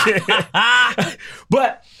get me here.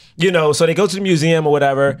 But, so they go to the museum or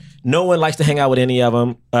whatever. No one likes to hang out with any of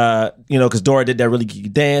them, because Dora did that really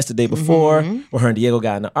geeky dance the day before where her and Diego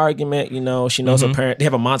got in an argument. She knows her parents. They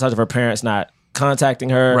have a montage of her parents not contacting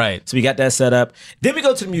her. Right. So we got that set up. Then we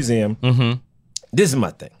go to the museum. This is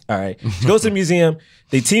my thing. All right. She goes to the museum.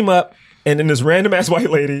 They team up. And then this random ass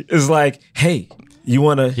white lady is like, hey, you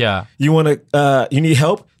need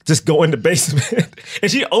help? just go in the basement. And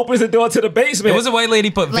she opens the door to the basement. It was a white lady,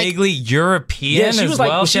 but vaguely European as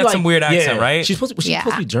well. She had some weird accent, right? Was she supposed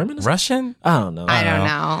to be German? Or Russian? I don't know. I don't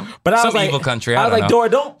know. But I Some was like, evil country, I I was don't like, know. Dora,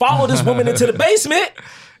 don't follow this woman into the basement.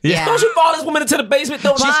 Yeah. Don't you follow this woman into the basement?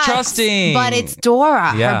 Don't She's trusting. But it's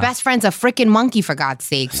Dora. Yeah. Her best friend's a freaking monkey, for God's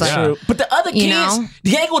sakes. Like, True. But the other You kids, know?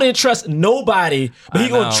 Diego didn't trust nobody, but he I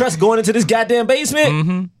gonna know. trust going into this goddamn basement.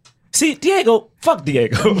 Mm-hmm. See, Diego, fuck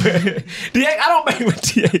Diego. Diego, I don't bang with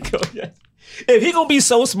Diego. If he gonna be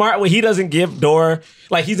so smart when he doesn't give Dora,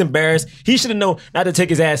 like he's embarrassed, he should have known not to take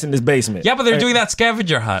his ass in this basement. Yeah, but they're doing that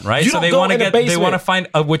scavenger hunt, right? You So don't they go want to in the get, they basement. want to find,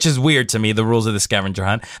 which is weird to me. The rules of the scavenger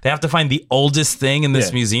hunt. They have to find the oldest thing in this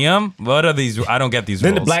Yeah. museum. What are these? I don't get these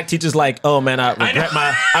Then rules. the black teacher's like, "Oh man, I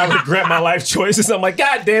regret my life choices." I'm like,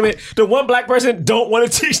 "God damn it!" The one black person don't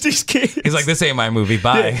want to teach these kids. He's like, this ain't my movie.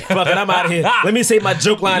 Bye. Fuck it, I'm out of here. Let me say my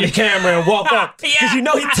joke line to the camera and walk up. Because Yeah. you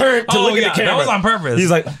know he turned to Oh, look yeah, at the camera. that was on purpose.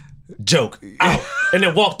 He's like, joke, out. And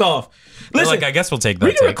then walked off. They're Listen, like, I guess we'll take that.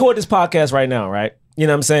 we can take. record this podcast right now, right? You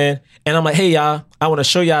know what I'm saying? And I'm like, hey, y'all, I want to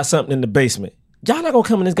show y'all something in the basement. Y'all not going to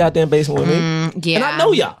come in this goddamn basement with me. yeah. And I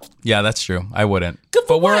know y'all. Yeah, that's true. I wouldn't. Good for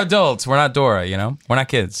But we're what? adults. We're not Dora, you know? We're not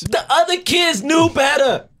kids. The other kids knew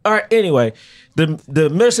better. All right, anyway, the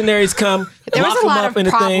mercenaries come, There lock was a them lot up of in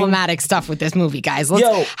the thing. problematic stuff with this movie, guys.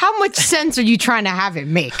 Yo. How much sense are you trying to have it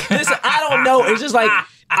make? Listen, I don't know. It's just like,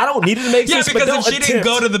 I don't need it to make Yeah, sense. because but if don't she didn't attempt.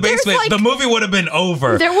 go to the basement, like- the movie would have been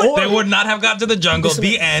over. There would- They would not have got to the jungle.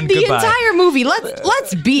 The end. The Goodbye. entire movie,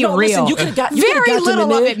 let's be No, real. listen, you could've got- you could've Very got them in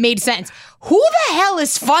little of there. it made sense. Who the hell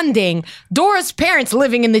is funding Dora's parents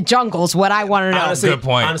living in the jungle is what I want to know. Honestly, Good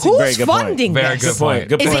point. Honestly, Who's very good point. funding Very this? good point.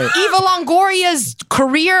 Good Is point. it Eva Longoria's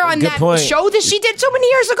career on Good that point. show that she did so many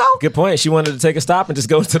years ago? Good point. She wanted to take a stop and just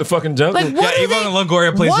go to the fucking jungle. Like, what Yeah, do Eva they,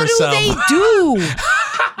 Longoria plays what herself. do they do?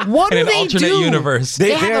 What In do an they alternate do? universe.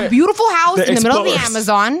 They have they're- a beautiful house they're in the middle of the explorers.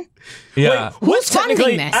 Amazon. Yeah. Who's funding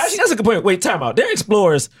technically- this? Actually, that's a good point. Wait, time out. They're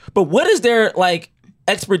explorers, but what is their like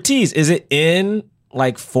expertise? Is it in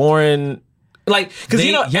like foreign, like because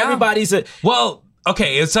you They- know yeah. everybody's a Well,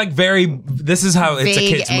 okay, it's like this is how it's a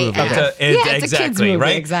Vague kids movie. AF. It's Yeah, it's a exactly, kids movie,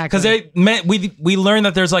 right? exactly. Because we learned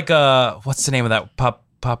that there's like a what's the name of that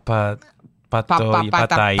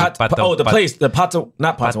the place, the Pato,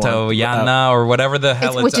 not Pato, Patoyana or whatever the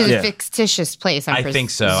hell Which is Yeah. a fictitious place, I think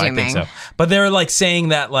so. I think so. But they're like saying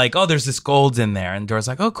that like, oh, there's this gold in there, and Dora's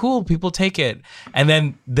like, oh, cool, people take it. And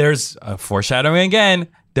then there's foreshadowing again.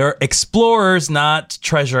 They're explorers, not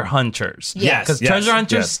treasure hunters. Yes, because yes, treasure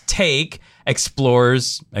hunters yes. take,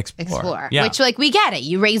 explorers explore. Explore. Yeah. Which, like, we get it.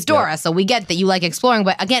 You raised Dora, so we get that you like exploring.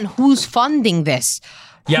 But again, who's funding this?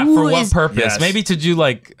 Yeah, Who for what is- purpose? Yes. Maybe to do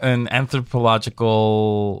like an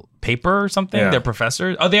anthropological paper or something. Yeah. They're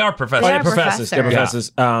professors. Oh, they are professors. Oh, They're they're professors. They're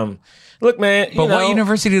professors. professors. Look, man. But you know, what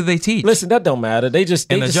university do they teach? Listen, that don't matter. They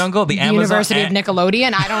just in the just, jungle, the The Amazon, University of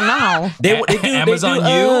Nickelodeon? I don't know. They do Amazon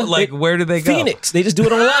they do, U. Like, where do they go? Phoenix. They just do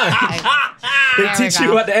it online. They There we teach go.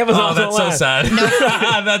 you about the Amazon Oh, that's online. so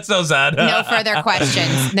sad. That's so sad. No further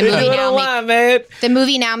questions. The They movie do it now online, man. the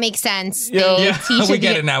movie now makes sense. Yo. They Yeah, teach we it-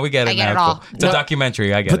 get it now. We get it I now. get it It's all. cool. It's a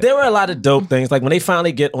documentary. I get But it. there were a lot of dope things. Like when they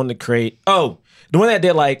finally get on the crate. Oh, the one that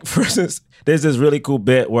did like, for instance, there's this really cool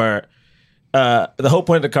bit where the whole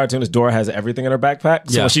point of the cartoon is Dora has everything in her backpack.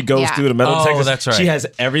 So Yeah. when she goes Yeah. through the metal Oh, detectors, that's right. she has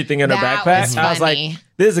everything in her That backpack. was I was like, funny.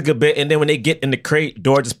 this is a good bit. And then when they get in the crate,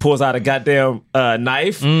 Dora just pulls out a goddamn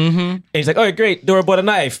knife. Mm-hmm. And he's like, oh, great. Dora bought a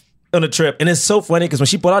knife on the trip. And it's so funny because when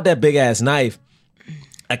she brought out that big ass knife,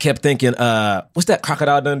 I kept thinking, what's that,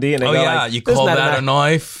 Crocodile Dundee? And they Oh go yeah, like, you "This is call not that a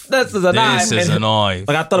knife? This is a knife. This is And- a knife.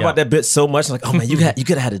 Like I thought Yeah. about that bit so much. Like, oh man, you could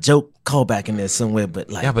have had a joke callback in there somewhere, but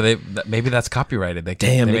like, Yeah, but maybe that's copyrighted. They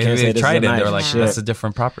Damn, they maybe can't say they this is tried a it. They were knife. like, Shit. that's a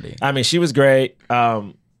different property. I mean, she was great.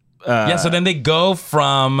 Yeah, so then they go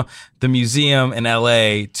from the museum in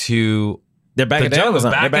LA to They're back the at the jungle,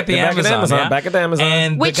 Amazon. back They're at the they're Amazon. yeah? Back at the Amazon.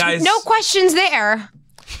 And Which, the guys, no questions there.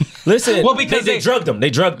 Listen, Well, because they drugged them. They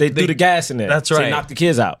threw the gas in there. That's So they right. knocked the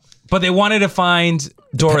kids out. but they wanted to find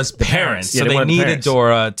Dora's the parents. Yeah, So they they wanted the needed parents.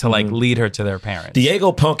 Dora to like lead her to their parents.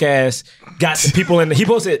 Diego punk ass got the people in. He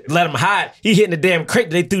supposed to let them hide. He hitting the damn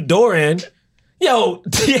crate. They threw Dora in. Yo,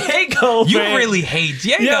 Diego, You man. really hate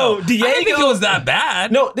Diego. Yo, I didn't think Diego- it was that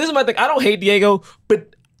bad. No, this is my thing. I don't hate Diego,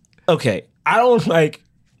 but okay, I don't like.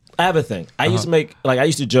 I have a thing. I used to make I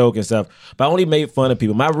used to joke and stuff, but I only made fun of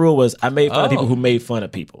people. My rule was I made fun of people who made fun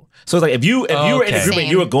of people. So it's like if you were in a Okay. group and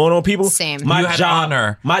Same. you were going on people, Same. My You had job,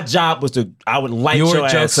 honor. My job was I would light You were your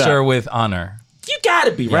a ass jokester up. with honor. You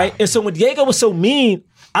gotta be right. And so when Diego was so mean,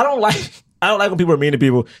 I don't like. I don't like when people are mean to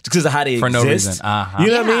people just because of how they For exist. no reason. Uh-huh.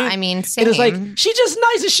 You know what Yeah, I mean? I mean, And it's like, same. she just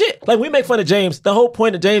nice as shit. Like, we make fun of James. The whole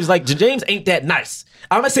point of James, like, James ain't that nice.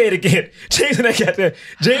 I'm gonna say it again. James ain't that there.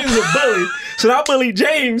 James is a bully. So I bully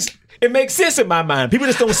James. It makes sense in my mind. People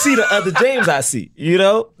just don't see the other James I see. You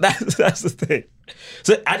know? That's the thing.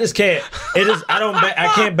 So I just can't.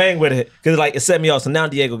 I can't bang with it because like it set me off. So now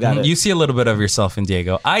Diego got it. You see a little bit of yourself in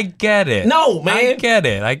Diego. I get it. No, man. I get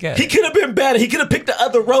it. He could have been better. He could have picked the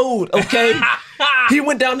other road. Okay. He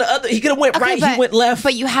went down the other. He could have went right. He went left.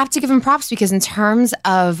 But you have to give him props because in terms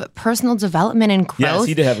of personal development and growth, Yes,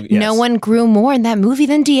 he did have- yes. no one grew more in that movie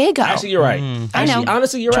than Diego. Actually, you're right. I know. Actually,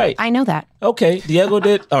 honestly, you're right. I know that. Okay, Diego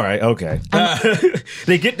did. All right, okay.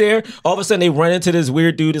 They get there. All of a sudden, they run into this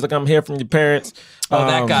weird dude. He's like, "I'm here from your parents." Oh,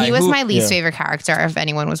 that guy. He was my least yeah. favorite character, if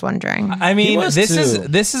anyone was wondering. I mean, was this too.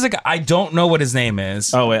 is a guy. I don't know what his name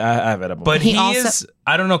is. Oh wait, I have it up. But He he also- is,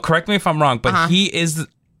 I don't know, correct me if I'm wrong, but he is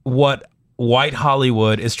what white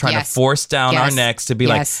Hollywood is trying Yes. to force down our Yes. necks to be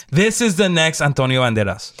Yes. like, this is the next Antonio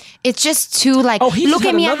Banderas. It's just too like, Oh, he just look had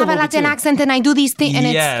at me, I another have a movie, Latin too. accent and I do these things. And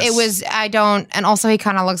Yes. it was, I don't, and also he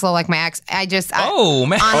kind of looks a little like my ex. Oh,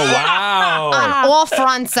 man. Oh wow! On all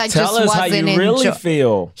fronts, I Tell just us how wasn't you really enjoy-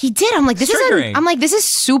 feel. He did. I'm like, this is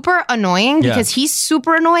super annoying Yeah. because he's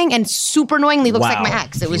super annoying and super annoyingly looks Wow. like my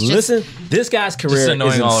ex. It was just, Listen, this guy's career is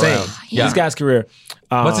annoying all insane. around. Yeah. This guy's career.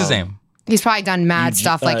 What's his name? he's probably done mad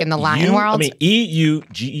stuff like in the Latin world. I mean,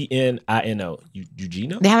 EUGENINO.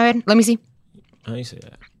 Eugenio? They have it. Let me see. How do you say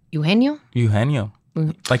that? Eugenio? Eugenio.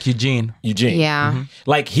 Like Eugene. Eugene. Yeah.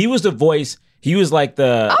 Like he was the voice. He was like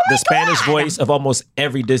the Spanish voice of almost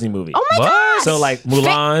every Disney movie. Oh my What? god. So like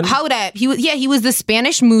Mulan. Hold up. He was the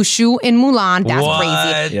Spanish Mushu in Mulan. That's What?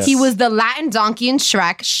 crazy. Yes. He was the Latin donkey in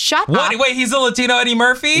Shrek. Shut up. Wait, he's the Latino Eddie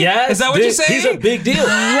Murphy? Yes, Is that what you're this- saying? He's a big deal.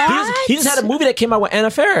 He just had a movie that came out with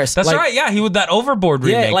Anna Faris. That's Like, right. Yeah, he was that Overboard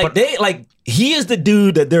remake. Yeah, like but they like he is the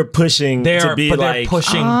dude that they're pushing to be they're like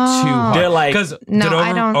pushing too hard. They're like- because No, did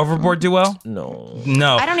I don't- Overboard do well? no.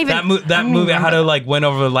 No, I don't even- that movie how to like win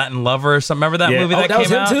over Latin lover or something. Remember that Yeah. movie Oh, that that was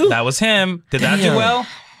came him out? too? That was him. Did that do Damn. well?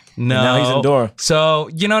 No. Now he's in Dora. So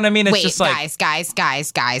you know what I mean? It's Wait, just like guys.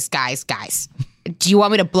 Do you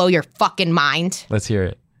want me to blow your fucking mind? let's hear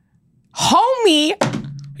it. Homie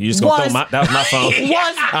You just gonna Was- throw that was my phone. was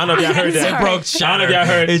I don't know if y'all heard that. Sorry. Broke I don't know if y'all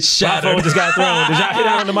heard. It's shattered. My phone just got thrown. Did y'all hear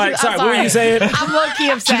that on the mic? Sorry, what were you saying? I'm low-key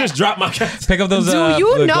She upset. just dropped my Pick up those Do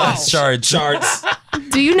you the know- glass shards. charts.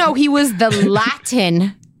 Do you know he was the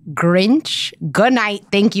Latin Grinch? Good night.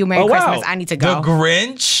 Thank you. Merry Oh, wow. Christmas. I need to The go.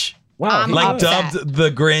 Grinch? Wow. I'm he- Like upset. dubbed the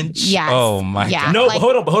Grinch? Yes. Oh my Yeah. god. no, like-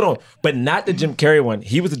 but hold on. But not the Jim Carrey one.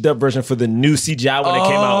 He was the dub version for the new CGI one that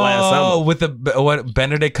came out last Oh, summer. with the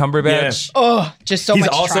Benedict Cumberbatch? Oh, just so He's much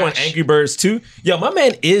also trash. in Angry Birds too. Yo, my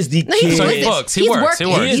man is the No, he's kid. So What he is this? works. He He's works. working.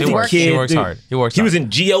 He works. He is He the works. kid, He works dude. hard. He works He was hard. in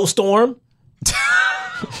Geostorm.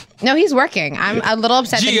 No, he's working. I'm a little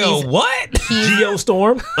upset that Geo, he's... what?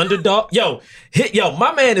 Geostorm. Underdog. Yo,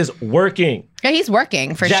 my man is working. Yeah, he's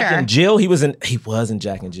working for Jack sure. and Jill. He was in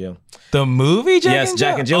Jack and Jill. The movie Jack Yes, and Jack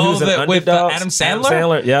Jill? and Jill. He Oh, was in with Underdogs. Adam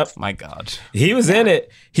Sandler? Yep. My God. He was in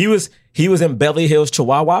it. He was in Beverly Hills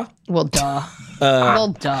Chihuahua. Well, duh. Well,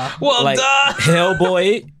 duh. Well, Like duh.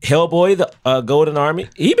 Hellboy, the Golden Army.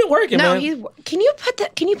 He been working, No, man. can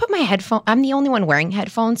you put my headphone? I'm the only one wearing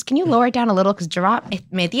headphones. Can you lower it down a little? Because Gerard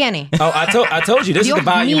me tiene. Oh, I told you this is Dios the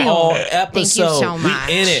volume mío. all Thank you episode. so much.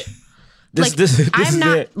 We in it. This I'm is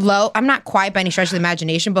not it. low. I'm not quiet by any stretch of the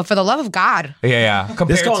imagination. But for the love of God, Yeah.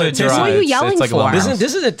 Compared called to intense. Gerard, What are you it's yelling like a for? little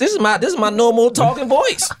This mouse. is my normal talking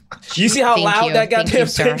voice. You see how Thank loud you. that Thank goddamn you,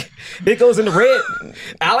 sir. thing? It goes into red.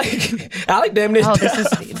 Alec damn near. oh,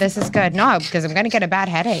 this is good. No, because I'm gonna get a bad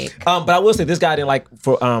headache. But I will say this guy didn't like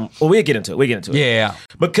for well we'll get into it. Yeah.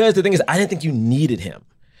 Because the thing is I didn't think you needed him.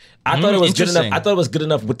 I thought it was good enough. interesting. I thought it was good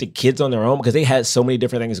enough with the kids on their own because they had so many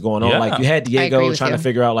different things going on. Yeah. Like you had agree Diego with trying you. to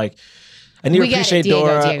figure out like I need to We get it, appreciate Diego,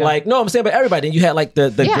 Dora. Diego. Like, no, I'm saying, but everybody. Then you had like the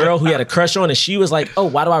Yeah. girl who had a crush on, and she was like, "Oh,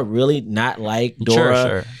 why do I really not like Dora?"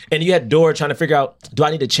 Sure. And you had Dora trying to figure out, "Do I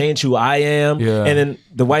need to change who I am?" Yeah. And then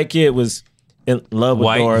the white kid was in love with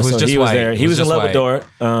White. Dora, He was so just he was white. there. He He was was in just love with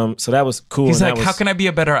Dora. So that was cool. He's and like, that was, how can I be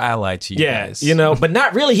a better ally to you Yeah, guys? you know, but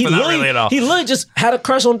not really. He But not literally, really at all. he literally just had a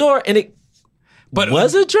crush on Dora, and it But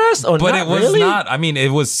was addressed or But not it was really? not. I mean,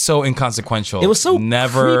 it was so inconsequential. It was so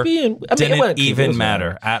never. creepy and- I mean, it didn't wasn't creepy, it even was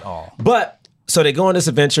matter at all. But so they go on this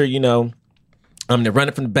adventure, you know. They're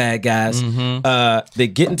running from the bad guys. They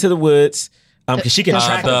get into the woods because she can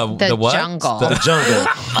track them. The what? jungle. The jungle.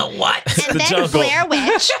 what? and the then jungle. Blair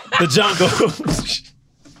Witch. The jungle.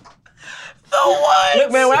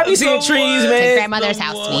 Look, man, when I be seeing trees, It's like man. grandmother's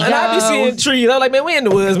house. We And I be go. seeing trees. I'm like, man, we in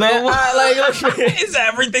the woods, man. Look, man. Is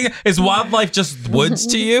everything? Is wildlife just woods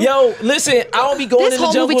to you? Yo, listen, I don't be going This in the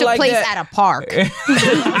whole jungle movie took like place that. at a park.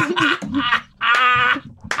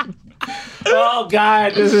 Oh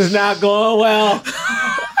God, this is not going well.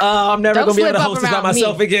 I'm never Don't gonna be able to slip up host this by around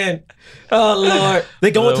myself me. again. Oh Lord, they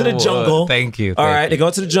go into the jungle. Thank you. All right, they go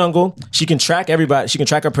into the jungle. She can track everybody. She can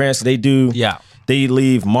track her parents. They do. Yeah. They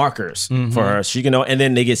leave markers for her. She can know, and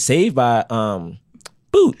then they get saved by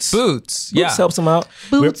Boots. Boots. Yeah. Boots helps them out.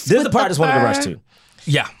 Boots This is the with part I the just wanted to rush fur. to.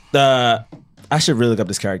 Yeah. I should really look up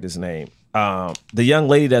this character's name. The young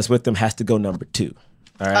lady that's with them has to go number 2.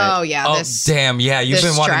 All right. Oh yeah, Oh this damn! Yeah, you've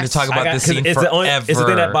this been wanting to stress. talk about this scene it's forever. it's the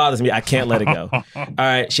thing that bothers me. I can't let it go. All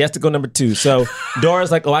right, she has to go number 2. So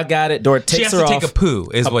Dora's like, "Oh, I got it." Dora takes She has her to off. take a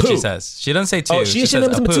poo, is A what she poo. says. She doesn't say 2. Oh, she says didn't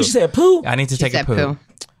a number 2. poo. She said poo. I need to take a said poo. poo.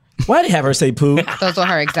 Why did they have her say poo? Those were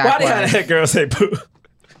her Why exact did words. that girl say poo?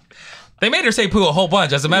 They made her say poo a whole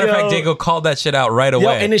bunch. As a matter of fact, Yo. Diego called that shit out right away.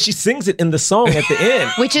 Yo, and then she sings it in the song at the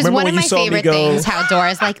end. Which is Remember one when of you my saw me favorite go, things. How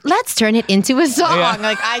Dora's like, let's turn it into a song. Yeah.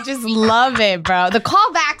 Like I just love it, bro. The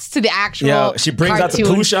callbacks to the actual. Yo, she brings out the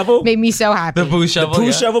cartoon poo shovel. Made me so happy. the poo shovel. Poo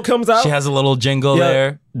yeah. shovel comes out. She has a little jingle Yeah.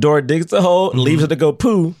 there. Dora digs the hole, leaves her to go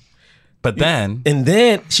poo. But then, And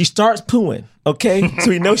then she starts pooing, okay?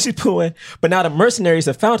 So we know she's pooing. But now the mercenaries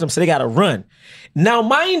have found him, so they got to run. Now,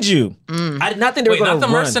 mind you, I did not think they were wait, going not to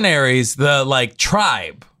the run. mercenaries, the like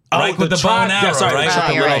tribe, right? With the bow tribe- and arrow, yeah, sorry, right? the tribe,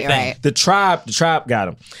 Oh, you're little right, you're thing. right. The tribe got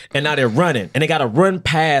them. And now they're running. And they got to run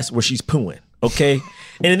past where she's pooing, okay?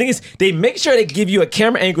 And the thing is, they make sure they give you a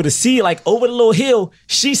camera angle to see, like, over the little hill,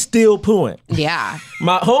 she's still pooing. Yeah.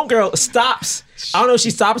 My homegirl stops. I don't know if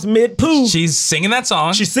she stops mid-poo. She's singing that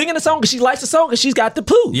song. She's singing the song because she likes the song because she's got the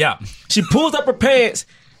poo. Yeah. She pulls up her pants.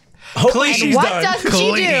 Hopefully Clean. she's What done. doesn't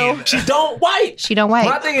she do? She don't wipe. She don't wipe.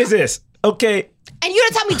 My thing is this. Okay. And you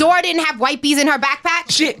gonna tell me Dora didn't have white bees in her backpack?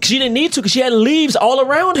 She didn't need to because she had leaves all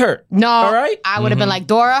around her. No. All right. I would have been like,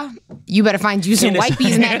 Dora, you better find you some And it's- white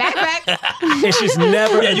bees in that backpack. And she's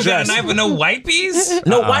never yeah, you got a addressed. knife with no white peas?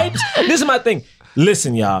 No wipes. This is my thing.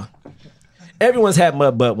 Listen, y'all. Everyone's had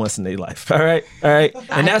mud butt once in their life. All right.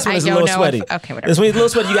 And that's when I it's a don't little know sweaty. if- okay, whatever. That's when it's a little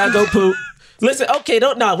sweaty. You gotta go poo. Listen, okay, we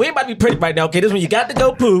ain't about to be pretty right now. Okay, this is when you got to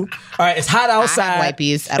go poo. All right, it's hot outside. white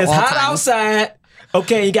bees at it's all hot times. outside.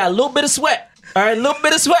 Okay, you got a little bit of sweat. All right, a little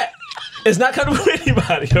bit of sweat. It's not comfortable for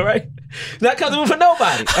anybody. All right, it's not comfortable for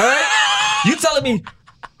nobody. All right, you telling me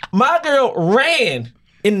my girl ran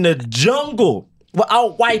in the jungle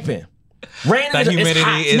without wiping? Ran That in the humidity it's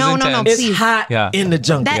hot. is No, no, no, intense. It's please. hot Yeah. in the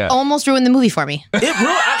jungle. That Yeah. almost ruined the movie for me. It ruined.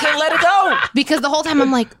 I can't let it go. Because the whole time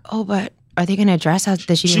I'm like, oh, but are they gonna address how that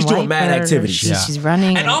she didn't She's doing wipe mad or activities. She's, Yeah. she's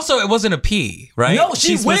running. And also, it wasn't a pee, right? No,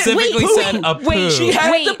 she went- specifically wait, said poo. a poo. Wait, she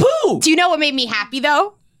had Wait, the poo. do you know what made me happy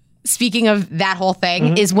though? Speaking of that whole thing,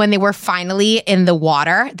 Mm-hmm. is when they were finally in the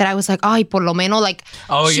water. That I was like, oh, por lo menos, like,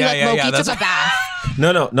 Oh, she yeah, like yeah, Loki yeah, took that's- a bath.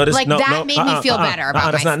 No. This, Like, no, that no, made me feel better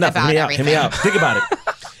about that's not enough. about Hear me out. Think about it.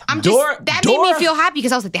 I'm just Dora- that made me Dora- feel happy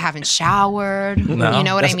because I was like, they haven't showered. No. You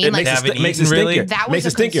know what I That's- mean? It Like, makes, Haven't it makes it eaten, really? stinkier. That was makes a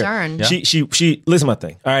it stinkier. concern. Yeah. She. Listen, to my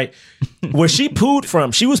thing. All right, where she pooed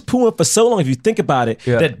from, she was pooing for so long. If you think about it,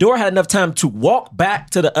 Yeah. that Dora had enough time to walk back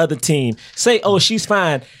to the other team, say, "Oh, she's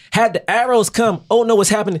fine." Had the arrows come, "Oh no, what's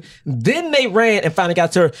happening?" Then they ran and finally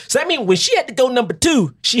got to her. So I mean, when she had to go number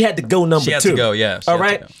 2, she had to go number 2. She had to go, yeah. She All had to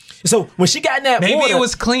right. go. So when she got in that Maybe water, it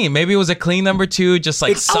was clean. Maybe it was a clean number 2, just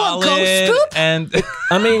like It's- Oh, a ghost solid. poop? And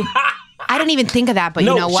I mean, I didn't even think of that, but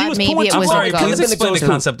No, you know she what? was Maybe pulling it too was hard. a Could've please been ghost. the explain the ghost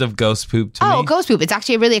poop. concept of ghost poop to Oh, me. ghost poop. It's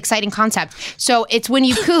actually a really exciting concept. So it's when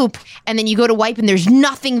you poop and then you go to wipe and there's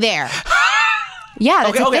nothing there. Yeah, that's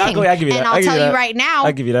Okay, a okay, thing. I'll give you that. And I'll I'll give tell you you that. right now,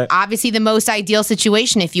 I'll give you that. obviously the most ideal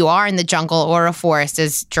situation if you are in the jungle or a forest,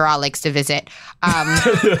 as Gerard likes to visit.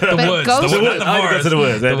 The but woods. ghost The poop- woods. Not the I like to go forest. to the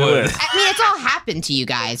woods. The The woods. woods. I mean, it's all happened to you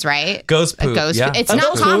guys, right? Ghost A poop. ghost yeah. poop. It's A not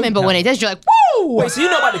ghost common, poop? but when it does, you're like, woo! Wait, so you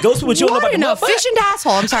know about the ghost poop, but you don't know What about the an mud butt? efficient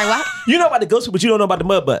asshole. I'm sorry, what? You know about the ghost poop, but you don't know about the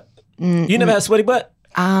mud butt. You never had a sweaty butt?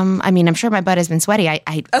 I mean, I'm sure my butt has been sweaty. I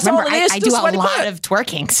That's remember all it is, I just do a sweaty lot butt. of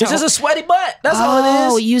twerking. So. It's just a sweaty butt. That's all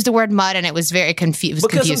Oh, it you is. used the word mud and it was very confusing.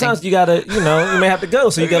 Because sometimes you gotta, you may have to go,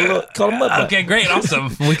 so you gotta call a mud butt. Okay, great.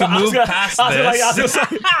 Awesome. We can move past this.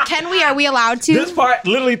 Are we allowed to? This part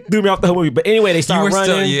literally threw me off the whole movie. But anyway, they You start were running.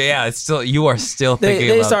 still, yeah, it's still, you are still thinking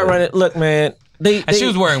they about start this. running. Look, man. And she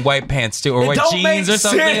was wearing white pants too, or It white don't jeans make or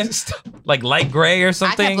something, sense. like light gray or I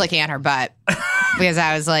something. kept looking at her butt because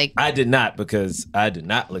I was like, I did not, because I did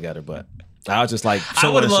not look at her butt. I was just like, I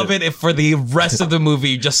would love it if for the rest of the movie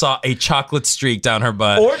you just saw a chocolate streak down her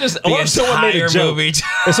butt. Or just, the or if someone made a entire joke. movie.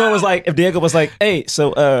 If someone was like, if Diego was like, "Hey,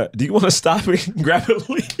 so do you want to stop and grab and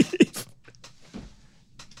leave?"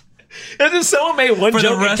 It's just someone made one For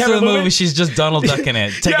joke the in rest of Kevin the movie, she's just Donald ducking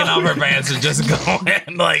it, taking off her pants and just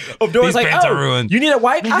going like, Dora's these like, pants are ruined. You need a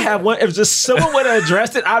wipe? I have one. If just someone would have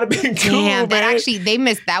addressed it, I'd have been cool, Damn, that man. actually they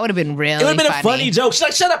missed. That would have been really. It would have been a funny joke. She's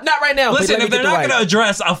like, shut up, not right now. Listen, Let me if they're get the not wipe. going to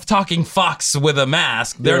address a talking fox with a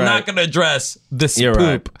mask, they're You're not right. going to address this You're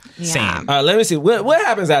right. poop scene. Let me see. What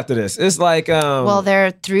happens after this? It's like, Well,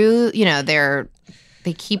 they're through.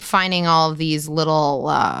 They keep finding all of these little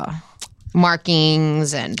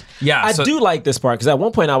markings and. Yeah, I do like this part because at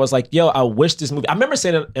one point I was like, yo, I wish this movie. I remember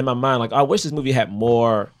saying it in my mind, like, I wish this movie had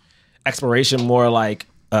more exploration, more like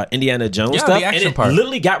Indiana Jones Yeah, stuff. the action and it part.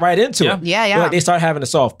 literally got right into Yeah. it. Yeah. Like they started having to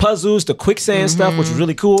solve puzzles, the quicksand stuff, which was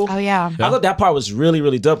really cool. Oh, yeah. I thought that part was really,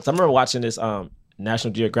 really dope. I remember watching this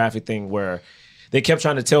National Geographic thing where they kept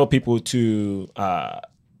trying to tell people to.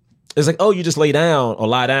 It's like, oh, you just lay down or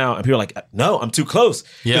lie down, and people are like, no, I'm too close.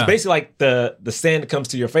 Yeah. It's basically like the sand comes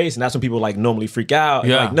to your face, and that's when people like normally freak out. And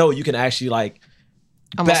Yeah. you're like, no, you can actually like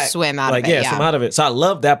Almost swim out like, of it. yeah, swim out of it. So I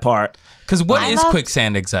love that part. Because what I is love-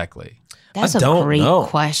 quicksand exactly? That's I a don't great know.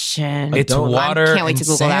 question. It's don't know. water. I can't wait to and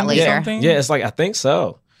Google that sand or later. something? Yeah, it's like I think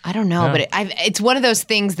so. I don't know, but it's one of those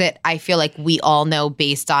things that I feel like we all know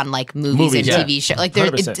based on like movies and yeah. TV shows. Like there,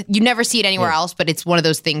 100%. you never see it anywhere else, but it's one of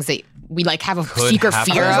those things that we like have a secret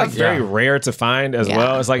happen. fear It's like of. very rare to find as Yeah.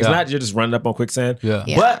 well. It's like it's Yeah. not you're just running up on quicksand. Yeah.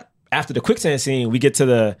 Yeah. But after the quicksand scene, we get to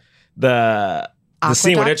the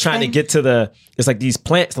scene where they're Aqueduct trying thing? to get to it's like these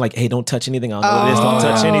plants, like, hey, don't touch anything. I don't know this, don't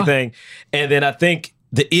touch anything. And then I think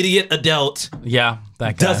the idiot adult Yeah,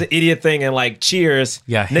 that guy. does the idiot thing and like cheers.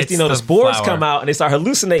 Yeah, Next thing hits you know, the the spores flower. come out and they start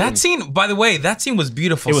hallucinating. That scene, by the way, that scene was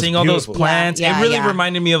beautiful. It was Seeing all beautiful. those plants, Yeah, it really yeah.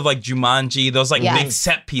 reminded me of like Jumanji, those like Yes. big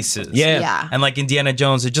set pieces. Yeah. Yeah. And like Indiana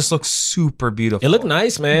Jones, it just looks super beautiful. It looked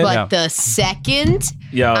nice, man. But Yeah. the second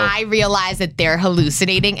Yo. I realized that they're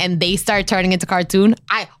hallucinating and they start turning into cartoon,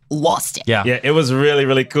 I lost it. Yeah. Yeah, it was really,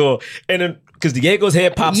 really cool. And then because Diego's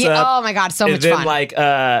head pops Yeah, up. oh my God, so and much then, fun. Like,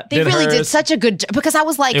 They then really did hers- such a good job because I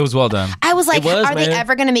was like, It was well done. I was like, It was, are they man.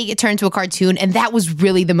 ever going to make it turn into a cartoon? And that was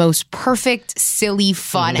really the most perfect, silly,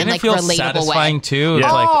 fun, Didn't and it like feel relatable satisfying way. too? It's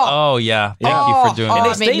Yeah. like, oh yeah, thank you for doing oh, And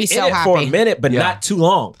that. they it made me stayed so in it for a happy. minute, but Yeah. not too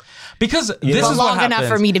long. Because this But is what long enough happens.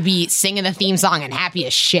 for me to be singing the theme song and happy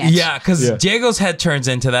as shit. Yeah, because Yeah. Diego's head turns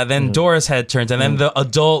into that, then Dora's head turns, and then the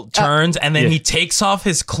adult turns, and then Yeah. he takes off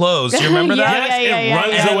his clothes. Do you remember Yeah, that? yeah, yeah, It yeah,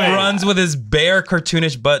 runs yeah. And away. runs with his bare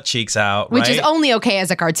cartoonish butt cheeks out, Which is right? only okay as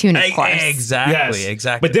a cartoon, of course. Exactly, Yes.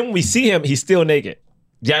 exactly. But then when we see him, he's still naked.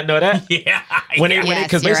 Y'all know that? yeah, When yeah. because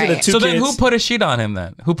Yes, you're basically right. the two So kids. then, who put a sheet on him?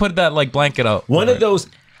 Then who put that like blanket up? one of those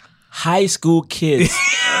high school kids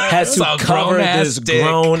had That's to a cover grown-ass this dick.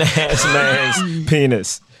 grown ass man's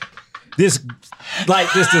penis. This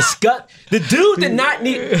disgust. The dude did not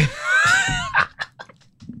need.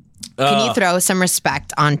 Can you throw some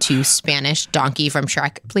respect onto Spanish Donkey from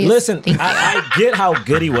Shrek, please? Listen, Thank you. I get how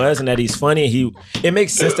good he was and that he's funny. It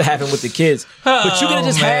makes sense to have him with the kids, but you could have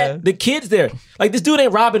just had the kids there. Like this dude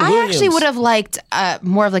ain't Robin I Williams. actually would have liked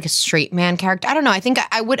more of like a straight man character. I don't know. I think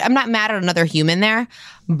I would. I'm not mad at another human there,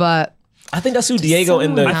 but I think that's who Diego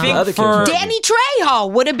and the, I the think other for- kids. Danny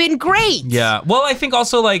Trejo would have been great. Yeah. Well, I think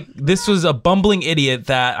also like this was a bumbling idiot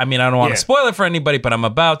that I don't want Yeah. to spoil it for anybody, but I'm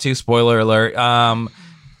about to. Spoiler alert.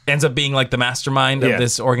 Ends up being like the mastermind Yeah. of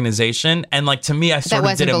this organization, and like to me, I sort of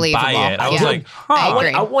wasn't didn't buy believable. it. I was Yeah. like, I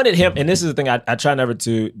agree. I wanted him, and this is the thing. I try never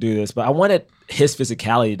to do this, but I wanted his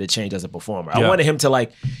physicality to change as a performer. I Yeah. wanted him to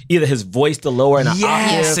like either his voice to lower in an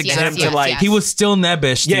yes, octave, yes, and him yes, to like yes. he was still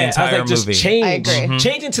nebbish the yeah, I entire was like just movie. change, I agree.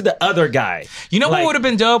 changing to the other guy. You know Like, what would have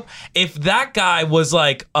been dope if that guy was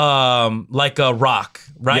like a rock,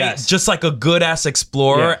 right? Yes. Just like a good ass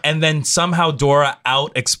explorer, Yeah. and then somehow Dora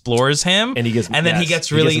out explores him, And he gets- then he yes, gets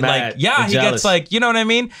he really gets mad like, yeah, and he jealous. gets like, you know what I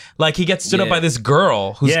mean? Like he gets stood up Yeah. by this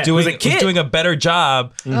girl who's Yeah, doing who's a kid. who's doing a better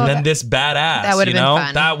job than this badass. That would've you been know?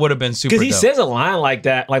 fun. That would have been super. Because he dope. says a line like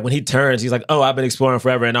that, like when he turns, he's like, "Oh, I've been exploring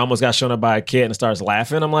forever," and I almost got shown up by a kid, and starts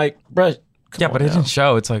laughing. I'm like, "Bruh, yeah, but it didn't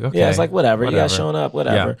show. It's like okay, Yeah, it's like whatever. You got shown up,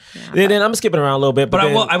 whatever." Then I'm skipping around a little bit, but,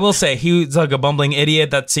 But I will say he was like a bumbling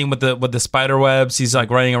idiot. That scene with the spider webs, he's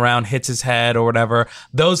like running around, hits his head or whatever.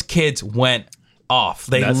 Those kids went off.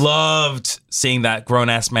 They That's- loved seeing that grown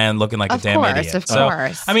ass man looking like Of a damn course, idiot. of So,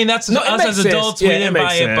 course. I mean, that's No, it us makes as sense. adults. Yeah, we it didn't makes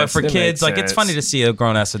buy it, but sense. for It kids, makes like it's sense. funny to see a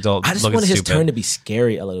grown ass adult. I just looking wanted his stupid. turn to be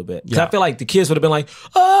scary a little bit. 'Cause Yeah. I feel like the kids would have been like,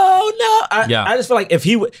 "Oh no!" Yeah. I just feel like if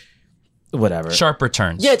he would, whatever. Sharper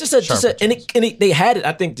turns. Yeah, just Sharper and they had it.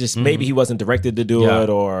 I think just maybe he wasn't directed to do Yeah. it,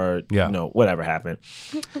 or Yeah. whatever happened.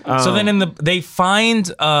 So then they find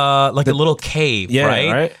like a little cave, Yeah,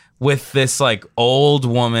 right? right. With this like old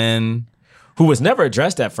woman who was never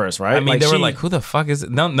addressed at first, right? I mean, they were like, "Who the fuck is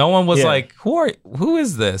it?" No one was Yeah. like, "Who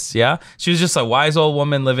is this?" Yeah, she was just a wise old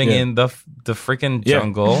woman living Yeah. in the freaking Yeah.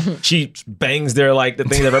 jungle. she bangs their like the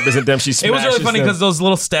things that represent them. She It was really smashes funny them. because those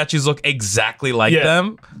little statues look exactly like Yeah.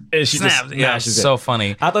 them. And she just Snaps. Yeah, smashes it. so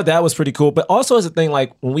funny. I thought that was pretty cool. But also as a thing,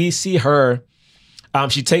 like when we see her,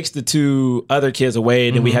 she takes the two other kids away,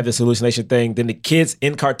 and then we have this hallucination thing. Then the kids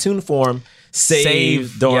in cartoon form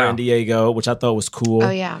save Dora yeah. and Diego, which I thought was cool. Oh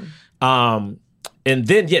yeah. And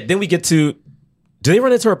then we get to. Do they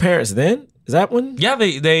run into her parents then? Is that one? Yeah,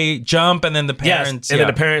 they jump and then the Yes, parents. and then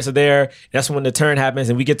the parents are there. That's when the turn happens,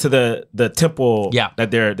 and we get to the temple Yeah.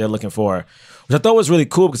 that they're looking for, which I thought was really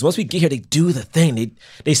cool because once we get here, they do the thing.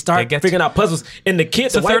 They start They get figuring out puzzles, and the kid,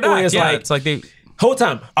 It's the the white third boy, act. is Yeah, like, it's like they. whole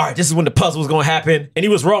time. All right, this is when the puzzle was gonna happen, and he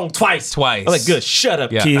was wrong twice. Twice. I was like, good, shut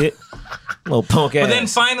up, Yeah. kid. Little punk ass. But then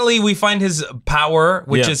finally we find his power,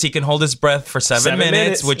 which Yeah. is he can hold his breath for 7 7 minutes,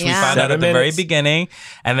 minutes. which we Yeah. found out 7 at the very minutes. beginning.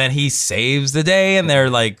 And then he saves the day and they're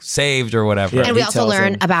like saved or whatever. Yeah. And we he also tells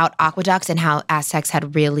learn him. about aqueducts and how Aztecs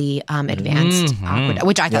had really advanced aqueducts,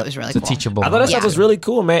 which I thought was really It's a cool. teachable. I thought that Yeah. stuff was really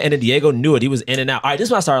cool, man. And then Diego knew it. He was in and out. All right, this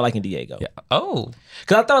is when I started liking Diego. Yeah. Oh.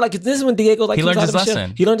 Because I thought like this is when Diego like He learned was his out of the ship.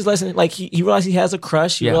 lesson. He learned his lesson. Like he realized he has a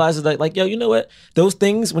crush. He Yeah. realizes that like yo, you know what? Those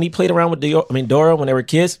things when he played around with Dora when they were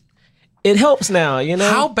kids, it helps now. You know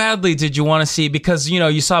How badly did you want to see, because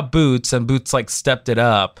you saw Boots and Boots like stepped it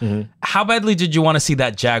up. How badly did you want to see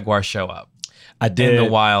that jaguar show up? I did In the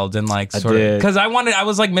wild and like sort of, did. because I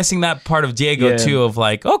was like missing that part of Diego Yeah. too, of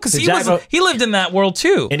like, oh, because The he jaguar- lived in that world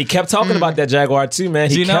too. And he kept talking about that jaguar too, man.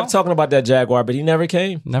 He Do you kept know? talking about that jaguar, but he never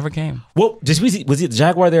came. Never came. Well, was he the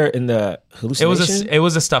jaguar there in the hallucination? It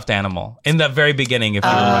was a stuffed animal in the very beginning, if you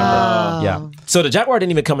remember. Yeah, So the jaguar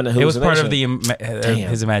didn't even come in the it was hallucination. part of the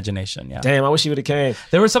his imagination. Yeah, Damn, I wish he would have came.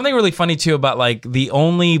 there was something really funny too about like the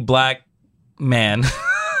only black man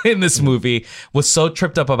in this movie was so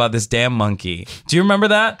tripped up about this damn monkey. Do you remember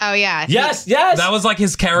that? Oh yeah. Yes. That was like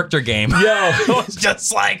his character game. Yo. It was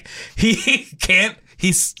just like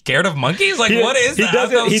he's scared of monkeys. Like what is he that?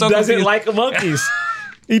 Doesn't, he so doesn't confused. like monkeys.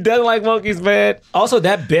 He doesn't like monkeys, man. Also,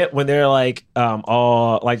 that bit when they're like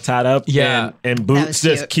all like tied up, Yeah. and Boots was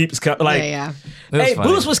just cute. keeps coming. Like, yeah. It was hey, funny.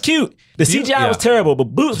 Boots was cute. The CGI yeah. was terrible, but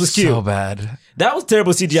Boots was cute. So bad. That was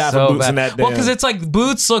terrible CGI So for Boots bad. in that. Well, damn- because it's like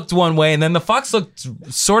Boots looked one way, and then the fox looked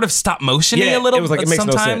sort of stop motiony Yeah, a little. it was like, it makes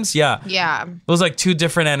no sometimes, sense. yeah, Yeah. it was like two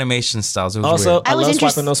different animation styles. It was also weird. I I was love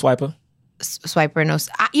interest- Swiper No Swiper. Swiper no.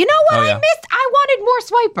 You know what Oh, I yeah. missed? I wanted more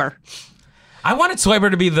Swiper. I wanted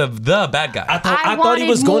Swiper to be the bad guy. I thought he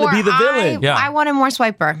was going to be the villain. Yeah. I wanted more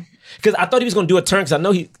Swiper. Because I thought he was going to do a turn. Because I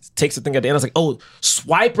know he takes the thing at the end. I was like, oh,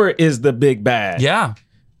 Swiper is the big bad. yeah,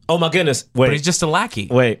 Oh my goodness. Wait. but he's just a lackey.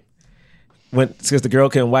 Wait. Because the girl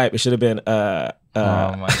couldn't wipe, it should have been Oh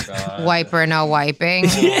my god. Wiper no wiping.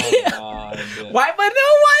 Wiper no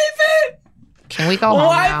wiping. Can we go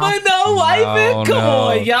home now? Wiper no wiping. No, Come no.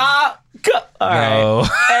 on, y'all. All right. No.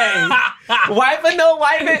 Hey, wiper no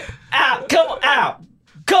wiping. Out. Come on. Out.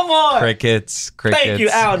 Come on. Crickets. Thank you,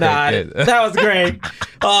 Al Nod. cricket. That was great.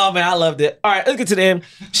 Oh man, I loved it. All right, let's get to the end.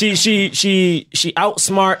 She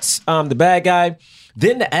outsmarts the bad guy.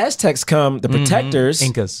 Then the Aztecs come, the protectors.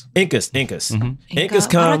 Incas. Incas Inca?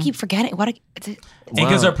 come. Why do I keep forgetting?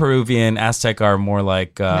 Incas are Peruvian. Aztec are more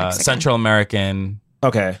like Mexican. Central American.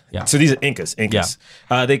 Okay. Yeah. So these are Incas. They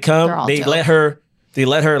They're come, all they dope. let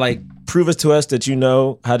her like prove it to us that you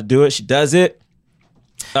know how to do it. She does it.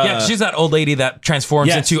 Yeah, she's that old lady that transforms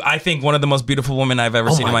Yes. into, I think, one of the most beautiful women I've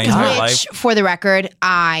ever seen in my my entire God. life. Which, for the record,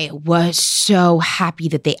 I was so happy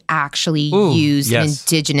that they actually used an yes.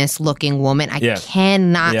 indigenous-looking woman. I Yeah.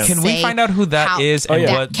 cannot Yeah. Can we say find out who that is and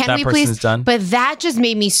what Can that we person's please? done? But that just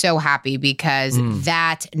made me so happy because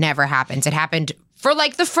that never happens. It happened for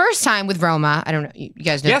like the first time with Roma. I don't know. You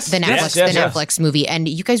guys know Yes, the Netflix, yes, the yes. Netflix movie, and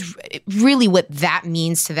you guys really what that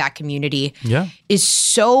means to that community Yeah. is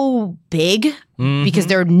so big Mm-hmm. because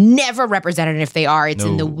they're never represented. If they are, it's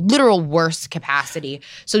in the literal worst capacity.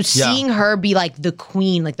 So seeing her be like the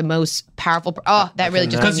queen, like the most powerful, that really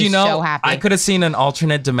just made Because, me you know, so happy. I could have seen an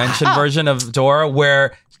alternate dimension version of Dora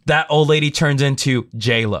where that old lady turns into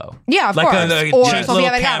J-Lo. Yeah, of like course. a Or cheap Sofia little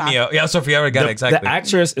Vergara. cameo. Yeah, Sofia Vergara, exactly. The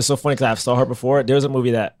actress is so funny because I saw her before. There's a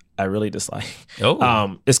movie that I really dislike.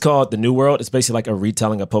 Oh. It's called The New World. It's basically like a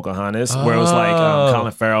retelling of Pocahontas, where it was like Oh.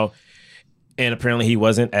 Colin Farrell, and apparently he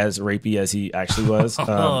wasn't as rapey as he actually was.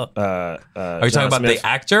 Are Are you talking about the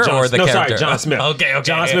actor or the no, character? sorry, John Smith. Okay.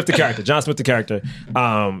 John Smith, the character. John Smith, the character.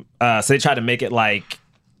 So they tried to make it like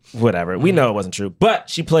whatever. We know it wasn't true, but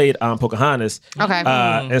she played Pocahontas. Okay.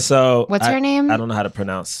 And so What's her name? I don't know how to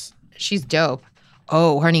pronounce. She's dope.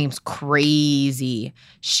 Oh, her name's crazy.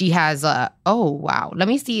 She has a. Oh wow. Let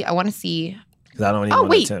me see. I want to see. Because I don't even Oh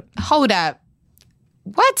want to wait, attempt. hold up.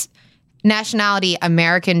 What? Nationality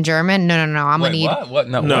American German? No. I'm gonna Wait, need. what?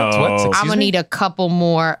 No. No. What? I'm Excuse gonna me? need a couple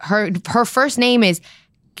more. Her first name is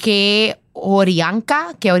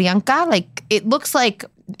Keorianka. Like it looks like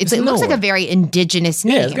it looks like a very indigenous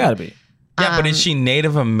name. Yeah, it's got to be. Yeah, but is she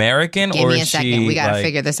Native American Give or me a is second. she We gotta like,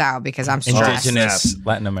 figure this out because I'm stressed. indigenous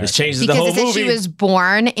Latin This American? changes the Because whole it says movie. she was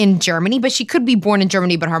born in Germany, but she could be born in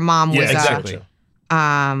Germany, but her mom was yeah, exactly.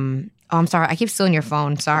 Oh, I'm sorry. I keep stealing your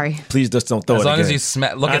phone. Sorry. Please just don't throw As it long again. as you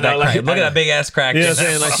look I at that know, like- crack. Look at that big ass crack. You know what I'm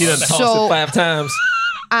saying? Like she done tossed So- it 5 times.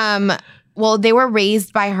 Well, they were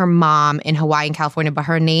raised by her mom in Hawaii and California, but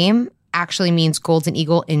her name actually means golden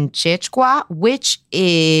eagle in Chichqua, which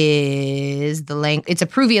is it's a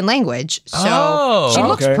Peruvian language. So Oh, she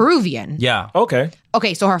looks okay. Peruvian. Yeah. Okay.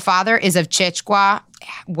 Okay, so her father is of Chichqua,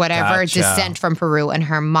 whatever, Gotcha. descent from Peru, and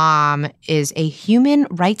her mom is a human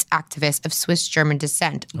rights activist of Swiss-German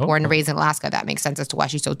descent, born and raised in Alaska. That makes sense as to why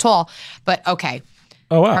she's so tall. But okay,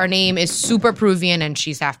 Oh, wow. her name is super Peruvian, and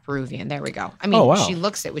she's half Peruvian. There we go. I mean, Oh, wow. she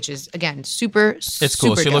looks it, which is, again, super, It's cool.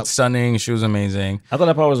 super She dope. looked stunning. She was amazing. I thought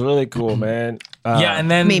that part was really cool, man. Yeah, and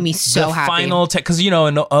then Made me so the happy. final test, because in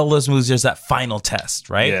all those movies, there's that final test,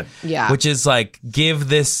 right? Yeah. Yeah. Which is like, give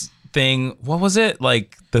this thing. What was it?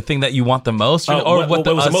 Like the thing that you want the most, what was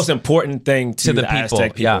the most important thing to the the people,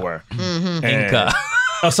 Aztec people yeah. were? Mm-hmm. And- Inca.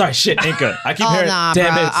 Oh, sorry, shit, Inca. I keep Oh, hearing. nah,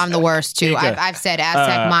 damn bro. it, I'm the worst, too. Inca. I've said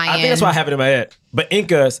Aztec, Mayan. I think that's why I have it in my head. But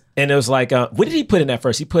Incas, and it was like, what did he put in at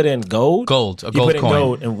first? He put in gold. Gold, a He gold put in coin.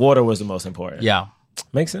 gold, and water was the most important. Yeah.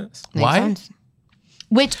 Makes sense. Makes Why? sense.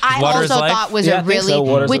 Which I Water is also life? thought was Yeah, I a think really, so.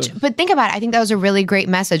 Water's but think about it. I think that was a really great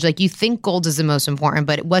message. Like you think gold is the most important,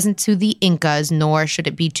 but it wasn't to the Incas, nor should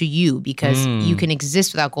it be to you, because you can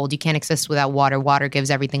exist without gold. You can't exist without water. Water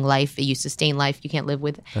gives everything life. You sustain life. You can't live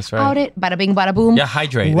without That's right. it. Bada bing, bada boom. Yeah,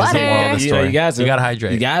 hydrate. That's the Water. moral of the You know, story. you got to. You gotta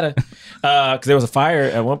hydrate. You gotta. Because there was a fire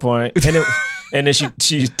at one point, and then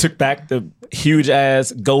she took back the huge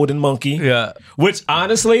ass golden monkey. Yeah. Which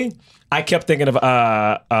honestly, I kept thinking of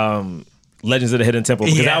Legends of the Hidden Temple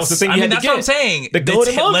because that was the thing. You I mean, had to that's get. what I'm saying. The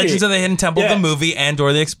golden monkey. Legends of the Hidden Temple, Yeah. the movie, and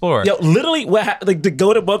Dora the Explorer. Yo, literally, like the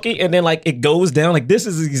golden monkey, and then like it goes down. Like this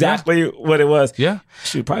is exactly what it was. Yeah.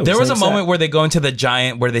 Shoot, probably There was a same moment set. where they go into the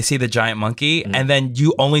giant, where they see the giant monkey, and then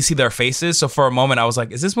you only see their faces. So for a moment, I was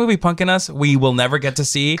like, "Is this movie punking us? We will never get to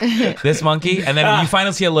see this monkey." And then you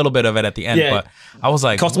finally see a little bit of it at the end. Yeah. But I was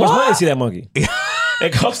like, Cost too much "What?" money to see that monkey.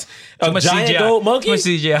 It costs a much giant CGI. gold monkey. Too much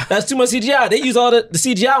CGI. That's too much CGI. They use all the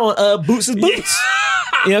CGI on Boots' boots.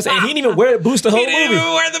 You know what I'm saying? He didn't even wear the boots the whole He didn't movie.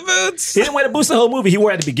 even wear the boots. He didn't wear the boots the whole movie. He wore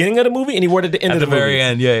it at the beginning of the movie and he wore it at the end At of the the movie. very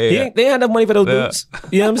end, yeah. They didn't have enough money for those Yeah. boots.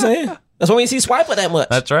 You know what I'm saying? That's why we didn't see Swiper that much.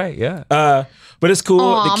 That's right. Yeah. But it's cool.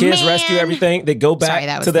 Aw, the kids man. rescue everything. They go back Sorry,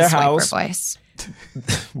 that was to their the house. Swiper voice.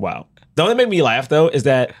 Wow. The only thing that made me laugh though is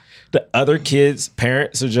that the other kids'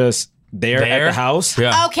 parents are just there at the house.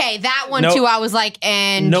 Yeah. Okay, that one No- too. I was like,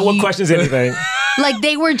 and No one you- questions anything. Like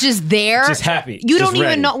they were just there, Just happy, You just don't even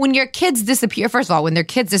ready. know when your kids disappear. First of all, when their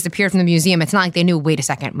kids disappeared from the museum, it's not like they knew. Wait a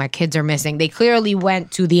second, my kids are missing. They clearly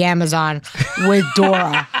went to the Amazon with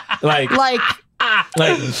Dora. Like, Like,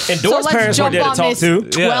 and so Dora's let's parents were jump there to on talk this to.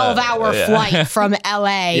 12-hour flight from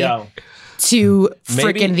LA Yo, to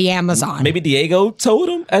Maybe- freaking the Amazon. maybe Diego told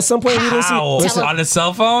him at some point. We didn't see. How? Listen, On his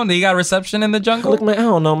cell phone? He got reception in the jungle? look, man, I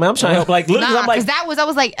don't know, man. I'm trying to help. Like, look, Nah, I'm like, because I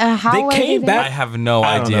was like, how they are came they back- I have no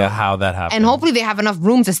I don't idea know. how that happened. And hopefully they have enough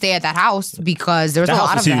room to stay at that house because there's That a house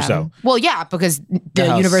lot is of huge, them. though. Well, yeah, because the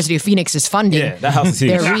house- University of Phoenix is funding yeah, that house is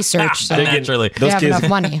huge. their research. So They're getting- Naturally. they those have kids. enough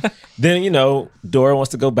money. Then Dora wants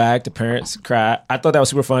to go back. The parents cry. I thought that was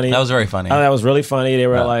super funny. That was very funny. I thought that was really funny. They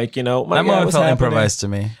were like, my that God, moment what's felt happening? improvised to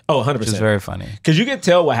me. Oh, 100%. Which is very funny. Because you could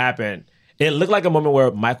tell what happened. It looked like a moment where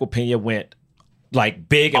Michael Pena went like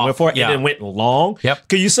big and went for it yeah. and then went long. Yep.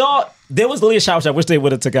 Because you saw, there was literally a shot which I wish they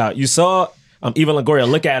would have took out. You saw Eva Longoria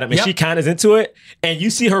look at him and Yep. she kind of is into it. And you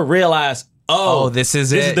see her realize, Oh, this is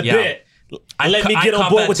this it. is the Yeah. bit. Let me get on caught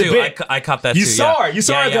board that with too. the bit. I caught that You too. saw yeah. her. You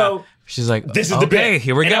saw Yeah, her yeah. go, She's like, this is the bit. Okay,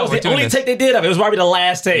 here we And go. that was We're the doing only this. take they did of it. It was probably the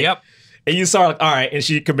last take. Yep. And you saw, like, all right, and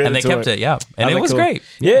she committed And they to kept it, yeah. And I it was cool. great.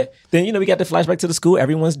 Yeah. Then, we got the flashback to the school.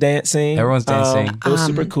 Everyone's dancing. Everyone's dancing. It was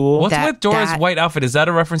super cool. What's That- with Dora's that- white outfit? Is that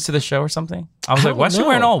a reference to the show or something? I was I like, why is she don't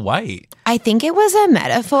wearing know. all white? I think it was a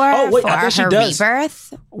metaphor Oh, wait, I for think she her does.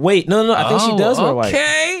 rebirth. Wait, no. I think she does wear white.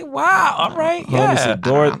 Okay, wow, all right, Hold on, let me see. yeah.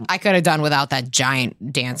 Dora, I could have done without that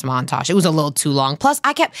giant dance montage. It was a little too long. Plus,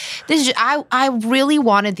 I really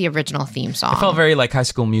wanted the original theme song. It felt very like High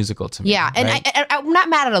School Musical to me. Yeah, and right? I'm not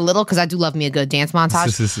mad at a little because I do love me a good dance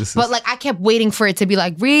montage. But like I kept waiting for it to be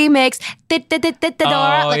like remix. Like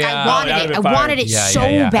yeah. I wanted that it. I would've been wanted it fire. so Yeah,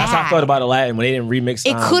 yeah. bad. That's how I thought about it when they didn't remix.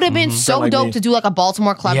 It could have been so like dope me. to do like a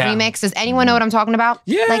Baltimore Club Yeah. remix. Does anyone know what I'm talking about?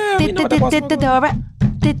 Yeah, Like we know what the Baltimore Dora.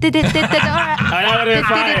 That would have been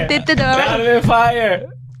fire. That would have been fire.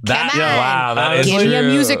 That, Come on. wow, that is Give me a true.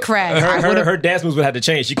 music cred. I Her, would've- her dance moves would have to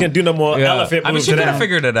change. She couldn't do no more elephant I mean, moves. she to could have that.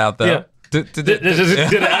 figured it out though. Yeah. Just did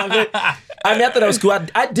the elephant. I mean, I thought that was cool.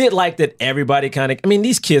 I did like that everybody kind of. I mean,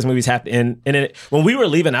 these kids movies have to end. And then when we were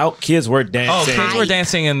leaving out, kids were Oh, dancing. kids were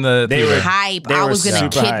dancing in the They theater. were- hype. They I were was gonna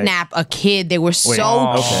super hype. kidnap a kid. They were so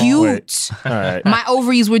okay, cute. wait. All right. My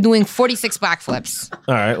ovaries were doing 46 backflips.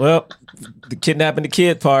 All right. Well, the kidnapping the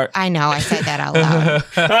kid part. I know. I said that out loud.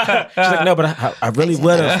 She's like, no, but I really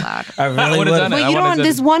would have. I really would've would done have. it. But you wanna know, do-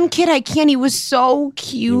 this one kid, I can't. He was so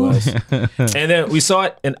cute. And then we saw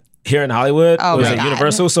it here in Hollywood. Oh, it was my at God.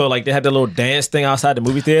 Universal. So like they had the little dance thing outside the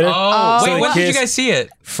movie theater. Oh, So wait, the when did you kids- guys see it?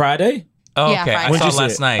 Friday. Oh, Yeah, okay. Friday. I When'd saw you it see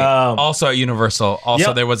last it? night. Also at Universal. Also,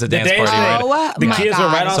 Yep. there was a The dance dance party. night. Right? Oh, The my kids God. were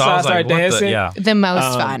right So I outside, was like, started what the- dancing. yeah. The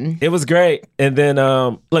most fun. It was great. And then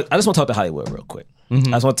look, I just want to talk to Hollywood real quick. I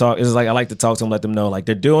just want to talk. It's like I like to talk to them, let them know like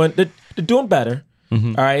they're doing better. All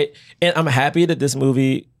right. And I'm happy that this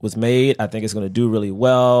movie was made. I think it's going to do really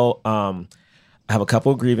well. I have a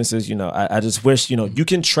couple of grievances. You know, I just wish, you know, you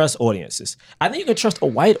can trust audiences. I think you can trust a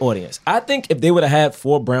white audience. I think if they would have had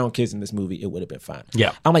 4 brown kids in this movie, it would have been fine.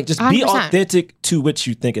 Yeah. I'm like, just be 100%. authentic to what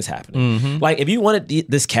you think is happening. Like, if you wanted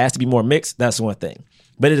this cast to be more mixed, that's one thing.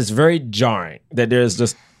 But it is very jarring that there's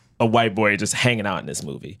just a white boy just hanging out in this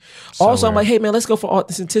movie. Also, I'm like, hey man, let's go for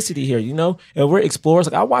authenticity here. You know, and we're explorers.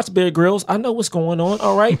 Like I watch Bear Grylls, I know what's going on.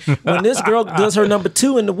 All right, when this girl does her number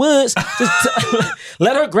 2 in the woods, just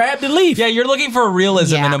let her grab the leaf. Yeah, you're looking for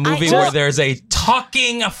realism Yeah, in a movie I- where there's a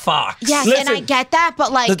talking fox. Yes, Listen, and I get that,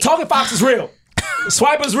 but like The talking fox is real.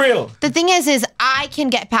 Swiper's real. the thing is I can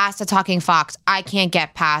get past a talking fox. I can't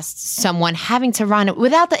get past someone having to run it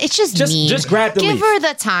without the. It's just mean. just grab the Give leaf. her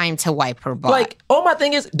the time to wipe her butt. Like, all my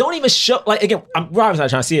thing is, don't even show. Like, again, Robin's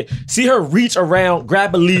not trying to see it. See her reach around,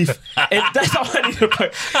 grab a leaf, and that's all I need her.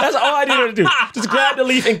 That's all I need her to do. Just grab the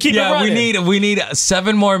leaf and keep it Yeah, running. we need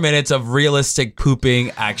 7 more minutes of realistic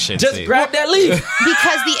pooping action. Just scene. grab that leaf.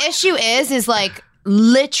 because the issue is like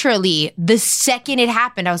literally the second it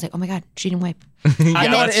happened, I was like, oh my God, she didn't wipe. I Yeah,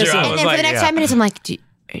 thought that's it true. I And was then for like, the next yeah. 5 minutes, I'm like, do you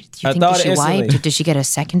think thought that she it instantly. wiped? Did she get a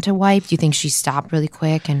second to wipe? Do you think she stopped really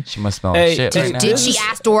quick? And She must smell Hey, like shit did- right now. did she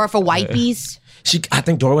ask Dora for wipies? I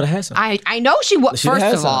think Dora would have had some. I know she would. She First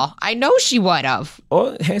has of some. all, I know she would have.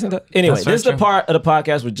 Or Hanson. Anyway, That's this is very the true. part of the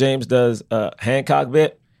podcast where James does Hancock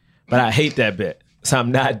bit, but I hate that bit, so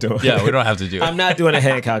I'm not doing it. Yeah, we don't have to do it. I'm not doing a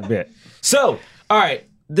Hancock bit. So, all right,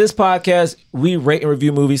 this podcast, we rate and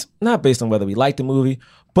review movies, not based on whether we like the movie,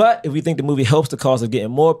 but if we think the movie helps the cause of getting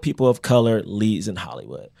more people of color leads in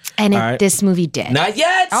Hollywood. And All right. this movie did. Not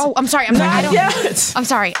yet. Oh, I'm sorry. I Not don't. yet. I'm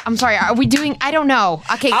sorry. Are we doing? I don't know.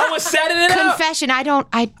 Okay. I was setting it up. Confession. I don't.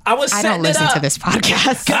 I was I setting don't it listen up. to this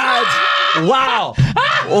podcast. God. Wow.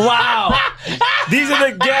 Wow. These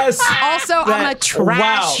are the guests. Also, I'm a that- trash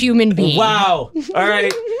wow. human being. Wow. All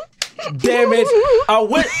right. Damn it.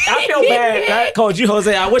 I feel bad. I called you,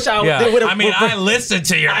 Jose. I wish I Yeah, would have. I mean, I listened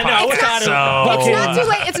to your I know, I wish podcast, I'd so... have- It's not too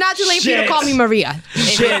late. It's not too late for you to Shit. call me Maria.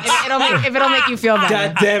 Shit. If it'll make you feel better.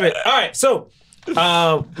 God damn it. All right. So we're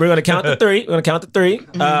going to count to 3. We're going to count to 3.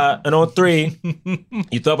 And on 3,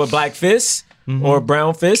 you throw up a black fist or a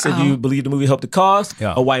brown fist if you believe the movie helped the cause,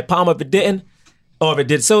 Yeah. a white palm if it didn't, or if it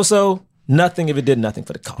did so-so, nothing if it did nothing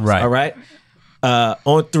for the cause. Right. All right?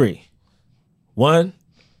 On 3. 1,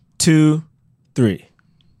 2, 3.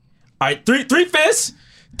 All right, three fists.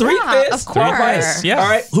 3 Yeah, fists. of course. Right. Yeah. All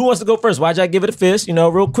right. Who wants to go first? Why'd I give it a fist? You know,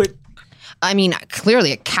 real quick. I mean,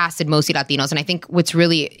 clearly it casted mostly Latinos. And I think what's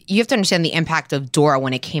really, you have to understand the impact of Dora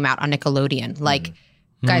when it came out on Nickelodeon. Like,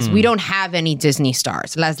 guys, we don't have any Disney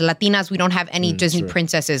stars. Las Latinas, we don't have any Disney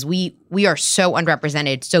princesses. We are so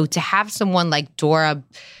underrepresented. So to have someone like Dora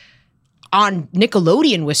on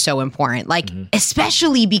Nickelodeon was so important. Like,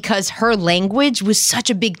 especially because her language was such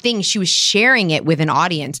a big thing. She was sharing it with an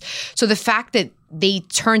audience. So the fact that they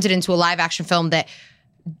turned it into a live action film that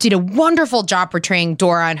did a wonderful job portraying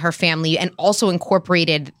Dora and her family and also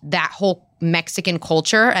incorporated that whole Mexican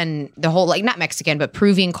culture and the whole, like, not Mexican, but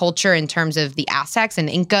Peruvian culture in terms of the Aztecs and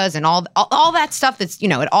Incas and all that stuff that's, you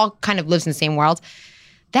know, it all kind of lives in the same world.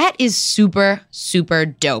 That is super, super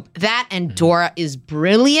dope. That and Dora is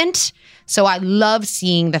brilliant. So I love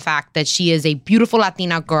seeing the fact that she is a beautiful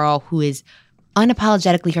Latina girl who is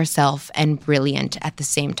unapologetically herself and brilliant at the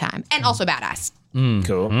same time. And also badass.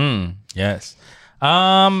 Cool. Yes.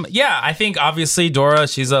 Yeah, I think obviously Dora,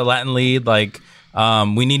 she's a Latin lead. Like,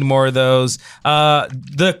 We need more of those.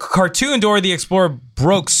 The cartoon Dora the Explorer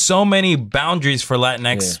broke so many boundaries for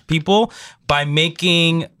Latinx people by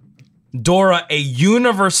making Dora a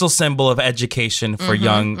universal symbol of education for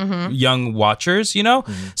young watchers, you know?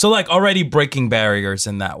 So like already breaking barriers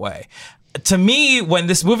in that way. To me, when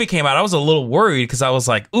this movie came out, I was a little worried because I was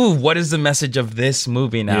like, ooh, what is the message of this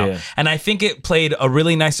movie now? Yeah. And I think it played a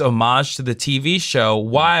really nice homage to the TV show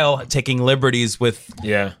while taking liberties with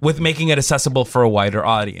making it accessible for a wider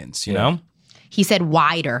audience, you know? He said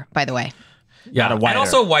wider, by the way. Yeah, and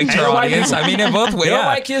also whiter audience. I mean, in both ways. There were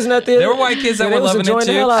white kids out there. There were white kids that were loving it enjoying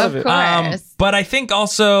too. the hell out of it. Of course. But I think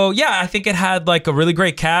also, I think it had like a really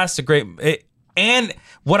great cast, and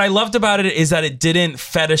what I loved about it is that it didn't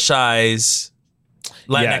fetishize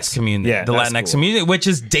Latinx community, the Latinx community, which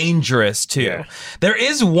is dangerous too. Yeah. There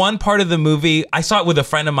is one part of the movie, I saw it with a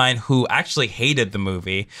friend of mine who actually hated the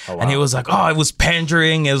movie. And he was like, oh, it was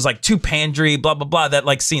pandering. It was like too pandery, blah, blah, blah. That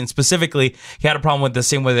like scene specifically, he had a problem with the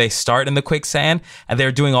scene where they start in the quicksand and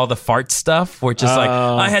they're doing all the fart stuff, which is like,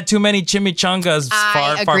 I had too many chimichangas.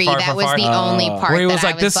 I agree. That was the only part where he was that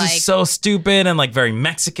like, I was this is so stupid and like very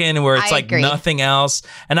Mexican, where it's I like agree. nothing else.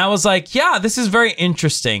 And I was like, yeah, this is very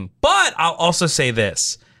interesting. But I'll also say this.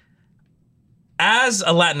 As a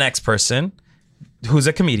Latinx person who's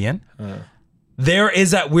a comedian, there is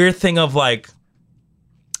that weird thing of like,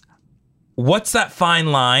 what's that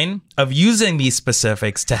fine line of using these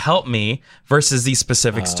specifics to help me versus these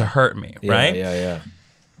specifics to hurt me, right? Yeah.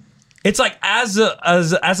 It's like as a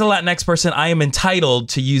Latinx person, I am entitled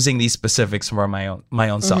to using these specifics for my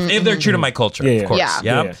own self if they're true to my culture, of course.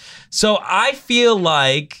 Yeah. So I feel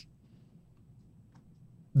like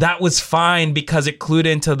that was fine because it clued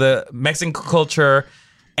into the Mexican culture,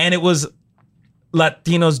 and it was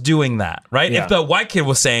Latinos doing that, right? Yeah. If the white kid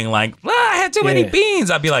was saying like, I had too many beans,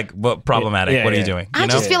 I'd be like, well, problematic. What are you doing? I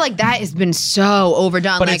just feel like that has been so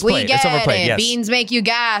overdone. But like, it's we played. get It's overplayed, it. yes. Beans make you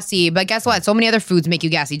gassy. But guess what? So many other foods make you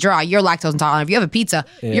gassy. You're lactose intolerant. If you have a pizza,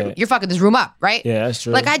 you're fucking this room up, right? Yeah, that's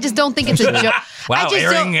true. Like, I just don't think it's a joke. Wow,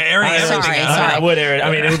 airing everything Sorry. I would air it.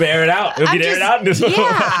 I mean, it would be aired out. It would be aired out in this one.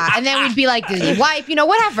 Yeah, and then we'd be like Disney wipe,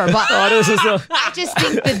 whatever. But I just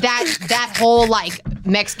think that whole like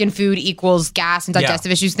Mexican food equals gas and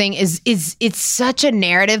digestive issues thing is it's such a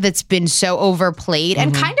narrative that's been so overplayed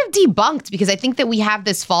and kind of debunked, because I think that we have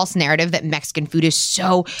this false narrative that Mexican food is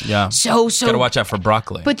so Gotta watch out for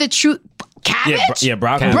broccoli. But the truth, cabbage,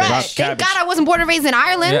 broccoli. bruh. Thank God I wasn't born and raised in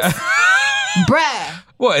Ireland, bruh.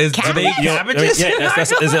 What is cabbage? Cabbages?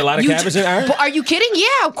 Is it a lot of cabbage in Ireland? Are you kidding?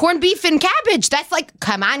 Yeah, corned beef and cabbage. That's like,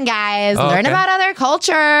 come on, guys, learn about other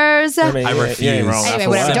cultures. I refuse. Anyway,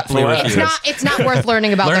 whatever. Simply refuse. It's not worth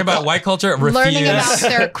learning about. Learn about white culture. Refuse. Learning about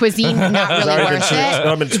their cuisine, not really worth it.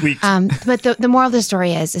 I've been tweaked. But the moral of the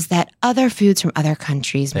story is that other foods from other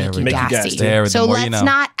countries make you gassy. So let's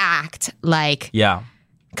not act like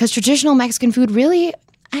because traditional Mexican food really.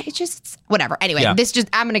 It's whatever. Anyway, I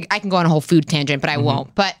can go on a whole food tangent, but I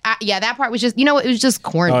won't. But that part was just, it was just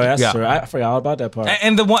corny. Oh, that's true. I forgot all about that part.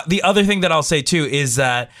 And the other thing that I'll say too is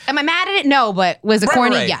that, am I mad at it? No, but was it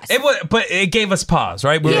corny? Right. Yes. It was, but it gave us pause,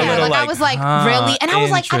 right? We were a little I was like, really? And I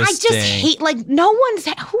was like, I just hate, like, no one's,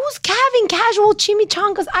 who's having casual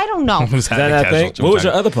chimichangas? I don't know. Who's having that casual thing? What was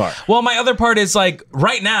your other part? Well, my other part is like,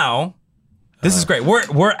 right now, this is great.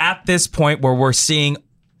 We're at this point where we're seeing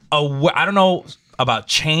I don't know about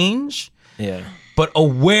change. Yeah. But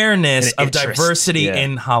awareness of diversity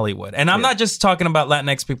in Hollywood. And I'm not just talking about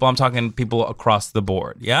Latinx people, I'm talking people across the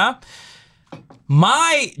board. Yeah.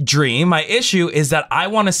 My dream, my issue is that I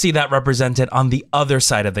want to see that represented on the other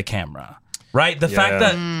side of the camera. Right? The fact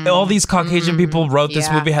that all these Caucasian people wrote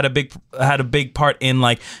this movie had a big part in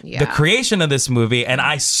like the creation of this movie. And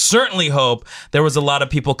I certainly hope there was a lot of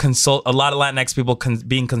people a lot of Latinx people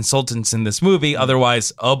being consultants in this movie.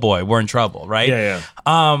 Otherwise, oh boy, we're in trouble, right? Yeah.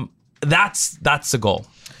 That's the goal.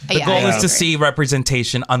 The goal is to see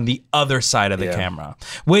representation on the other side of the camera,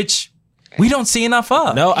 which we don't see enough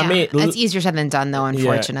of. No, I mean, it's easier said than done, though.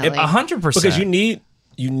 Unfortunately, 100%. Because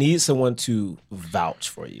you need someone to vouch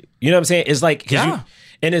for you. You know what I'm saying? It's like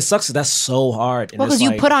and it sucks. That's so hard. Well, because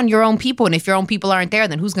you put on your own people, and if your own people aren't there,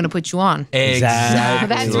 then who's going to put you on? Exactly.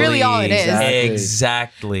 That's really all it is.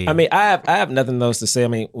 Exactly. I mean, I have nothing else to say. I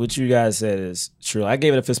mean, what you guys said is true. I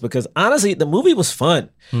gave it a fist because honestly, the movie was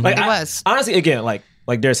fun. Like it was. Honestly, again, like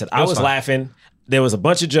Derek said, I was laughing. There was a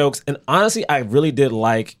bunch of jokes, and honestly, I really did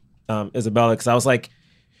like Isabella because I was like,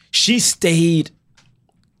 she stayed.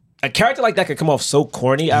 A character like that could come off so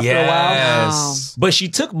corny after a while. But she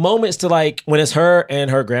took moments to like when it's her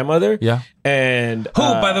and her grandmother. Yeah. And who,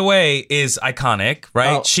 by the way, is iconic,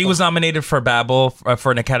 right? She was nominated for Babel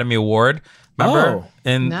for an Academy Award. Remember? Oh.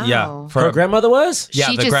 And No. yeah, Her grandmother was? Yeah,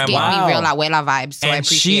 she the just grandma. gave me real abuela vibes, so I and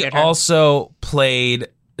she appreciated her. also played.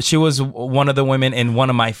 She was one of the women in one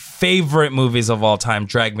of my favorite movies of all time,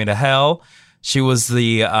 Drag Me to Hell. She was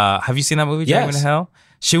the. Have you seen that movie, Drag Me to Yes. Hell?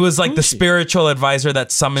 She was like the spiritual advisor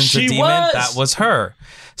that summons She a demon. was. That was her.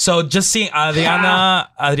 So just seeing Adriana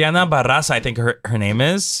Barraza, I think her name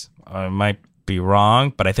is. I might be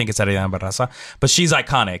wrong, but I think it's Adriana Barraza. But she's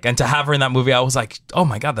iconic, and to have her in that movie, I was like, oh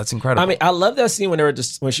my god, that's incredible. I mean, I love that scene when they were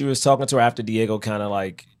just when she was talking to her after Diego kind of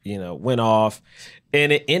like, went off.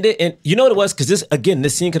 And it ended, and you know what it was? Because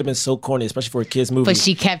this scene could have been so corny, especially for a kid's movie. But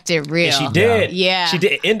she kept it real. And she did. Yeah. She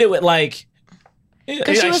did. It ended with like,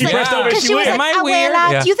 Because she was like, brushed over and because she was went. like, Am I weird?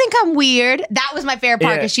 Abuela, Yeah. do you think I'm weird? That was my favorite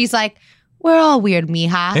part Yeah. because she's like, we're all weird,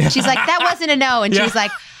 mija. She's like, that wasn't a no. And she was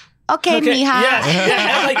like, okay, mija.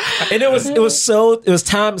 Yeah. And it was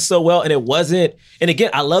timed so well, and it wasn't. And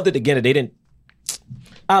again, I loved it again that they didn't.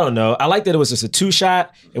 I don't know. I like that it was just a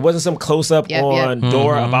 2-shot. It wasn't some close up Yep, on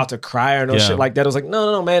Dora about to cry or no Yeah. shit like that. I was like,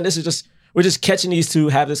 no, man. This is just we're just catching these two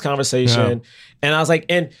have this conversation. Yeah. And I was like,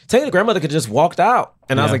 and taking the grandmother could just walked out,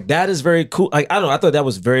 and I was Yeah. like, that is very cool. Like I don't know. I thought that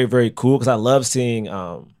was very very cool because I love seeing.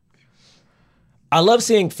 I love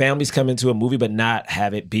seeing families come into a movie but not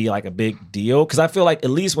have it be like a big deal. Because I feel like at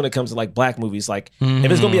least when it comes to like black movies, like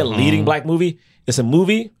if it's gonna be a leading black movie, it's a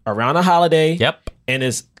movie around a holiday. Yep. And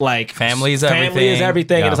it's like Family is Family is everything.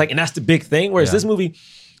 everything. Yeah. And it's like, and that's the big thing. Whereas Yeah. this movie,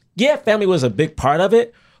 yeah, family was a big part of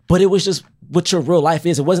it, but it was just what your real life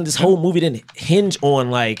is. It wasn't this whole movie didn't hinge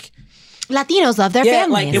on like Latinos love their yeah,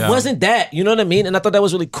 families. like it wasn't that. You know what I mean? And I thought that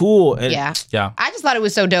was really cool. And Yeah. Yeah. I just thought it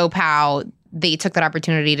was so dope how they took that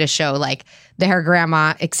opportunity to show like that her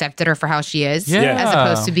grandma accepted her for how she is Yeah. as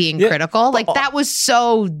opposed to being Yeah. critical. Like that was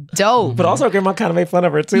so dope. But also, grandma kind of made fun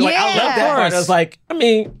of her too. Like I Yeah. love that part. I was like, I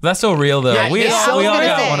mean, That's so real though. Yeah, we it's all, so we all good.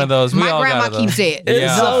 got one of those. We My all grandma got keeps it. It's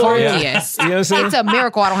Yeah. so The real. funkiest. You know what I'm saying? It's a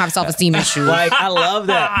miracle I don't have self-esteem issues. Like I love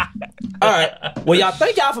that. All right. Well, y'all,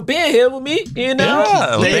 thank y'all for being here with me. You know.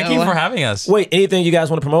 Yeah. Thank Thank you. you for having us. Wait, anything you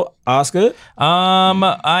guys want to promote? Oscar?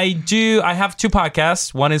 I do. I have 2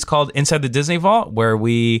 podcasts. One is called Inside the Disney Vault, where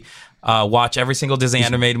we watch every single Disney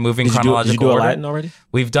animated movie in Did you chronological do order. Aladdin already?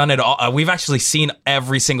 We've done it all. We've actually seen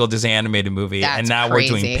every single Disney animated movie, That's and now we're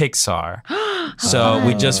doing crazy. Pixar. So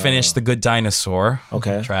we just finished The Good Dinosaur.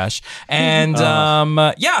 Okay. Trash. And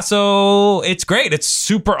yeah, so it's great. It's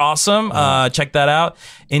super awesome. Check that out.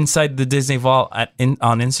 Inside the Disney Vault on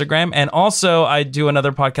Instagram. And also I do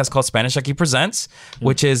another podcast called Spanish Aquí Presents,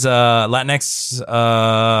 which is a Latinx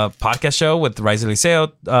podcast show with Raisa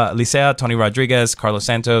Licea, Tony Rodriguez, Carlos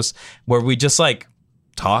Santos, where we just like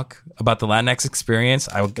talk about the Latinx experience.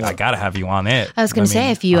 I gotta have you on it. I was going to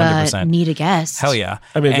say, if you 100%. need a guest. Hell yeah.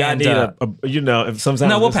 I mean, if y'all And, need if sometimes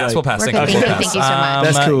no, we'll it's pass. like- We'll pass. We're Thank good. you. We'll Thank pass. you so much.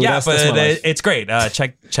 That's cool. Yeah, That's but my life. it's great.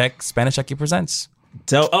 Check Spanish Aquí Presents.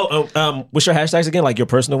 What's your hashtags again? Like your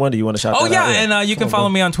personal one? Do you want to shout Oh that out? yeah, and you can follow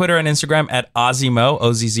me on Twitter and Instagram at Ozzymo,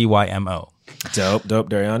 OZZYMO. Dope,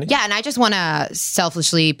 Dariani. Yeah, and I just want to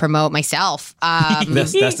selfishly promote myself.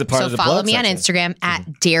 That's the part So of the follow plug me on section. Instagram at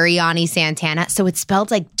Dariani Santana. So it's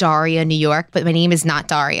spelled like Daria, New York, but my name is not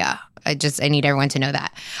Daria. I need everyone to know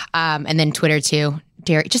that. And then Twitter too.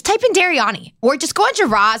 Just type in Dariani or just go on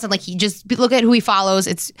Jaraz and like he just look at who he follows.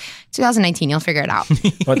 It's 2019. You'll figure it out.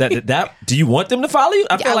 But that do you want them to follow you?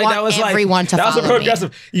 I feel I like want that was like everyone to that was a follow me.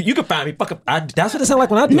 progressive. You can find me. That's what it sounds like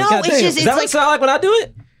when I do No, it. God it's damn. just- Is it's that what like- it sound like when I do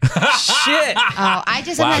it? Shit. Oh, I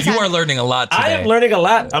just Wow, sometimes you have- are learning a lot today. I am learning a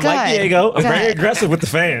lot. I'm like Good. Diego. I'm very Good. aggressive with the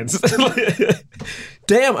fans.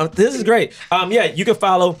 Damn, this is great. Yeah, you can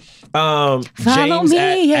follow James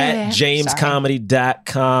me, at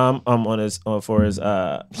jamescomedy.com on his for his He's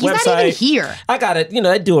website. not even here. I got it.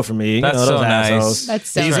 They do it for me. That's those so nice. assholes. That's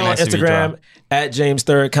so He's nice. on Nice of you, Instagram John. at James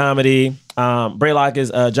Third Comedy. Braylock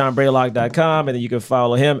is johnbraylock.com, and then you can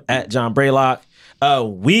follow him at John Braylock.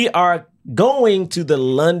 We are going to the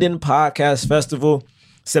London Podcast Festival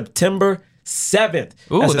September 7th.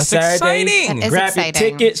 Ooh, a that's Saturday. exciting. That is Grab exciting.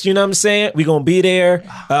 your tickets. You know what I'm saying? We're going to be there.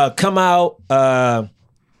 Come out.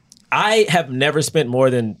 I have never spent more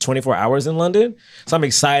than 24 hours in London, so I'm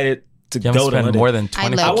excited to You haven't go to spent London. more than I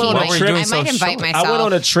 20. low-key went on a might- trip. I might invite myself. I went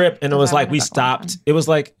on a trip and it was like we stopped. It was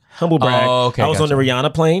like humble brag. Oh, okay, I was on the gotcha.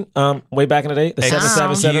 Rihanna plane way back in the day, the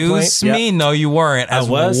 777 plane. Excuse me? No, you weren't. I As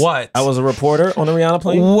was. what? I was a reporter on the Rihanna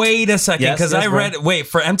plane. Wait a second, Yes, because yes, I bro. read. Wait,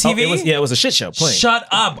 for MTV? It was a shit show plane. Shut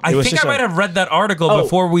up! I It was think shit I show. might have read that article Oh.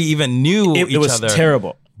 before we even knew It each was other.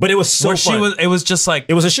 terrible. But it was so Where fun. it was just like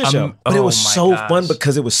It was a shit show, but it oh was my so gosh. fun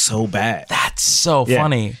because it was so bad. That's so Yeah.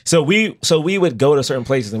 funny. So we would go to certain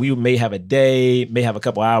places, and we may have a day, may have a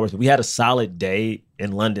couple hours, but we had a solid day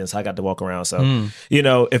in London, so I got to walk around. So you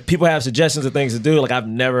know, if people have suggestions of things to do, like I've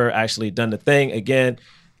never actually done the thing. Again,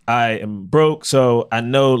 I am broke, so I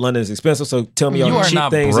know London is expensive. So tell me You all the are cheap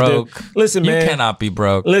not things broke. to do. Listen, man, You cannot be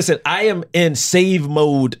broke. Listen, I am in save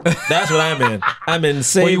mode. That's what I'm in. I'm in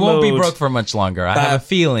save Well, you mode. won't be broke for much longer. I have a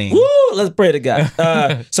feeling. Woo, let's pray to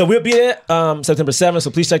God. So we'll be there September 7th, so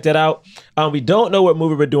please check that out. We don't know what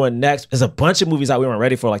movie we're doing next. There's a bunch of movies out we weren't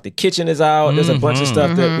ready for, like The Kitchen is out. There's a bunch of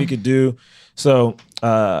stuff that we could do. So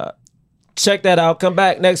check that out. Come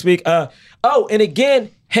back next week. Oh, and again,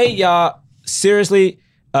 hey, y'all, seriously,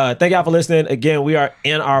 thank y'all for listening. Again, we are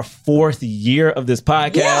in our 4th year of this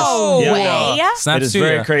podcast. No way. y'all. Snaps It is to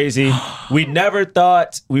very ya. crazy. We never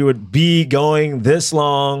thought we would be going this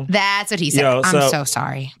long. That's what he said. Yo, I'm so- so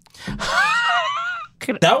sorry.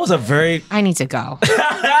 That was a very I need to go.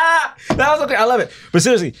 that was okay. I love it. But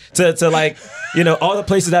seriously, to like, you know, all the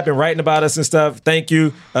places that have been writing about us and stuff, thank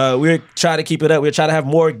you. We're trying to keep it up. We're trying to have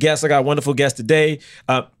more guests. I got a wonderful guest today.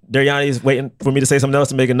 Dariani is waiting for me to say something else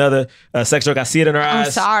to make another sex joke. I see it in her eyes.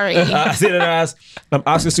 I'm sorry. I see it in her eyes.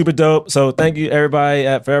 Oscar's super dope. So thank you, everybody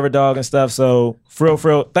at Forever Dog and stuff. So, for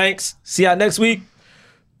real, thanks. See y'all next week.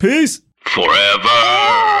 Peace. Forever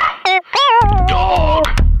Dog.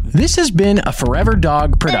 This has been a Forever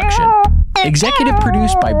Dog production. Executive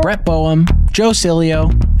produced by Brett Boehm, Joe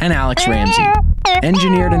Cilio, and Alex Ramsey.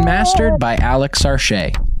 Engineered and mastered by Alex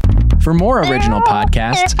Sarche. For more original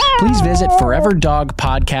podcasts, please visit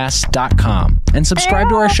foreverdogpodcasts.com and subscribe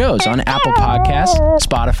to our shows on Apple Podcasts,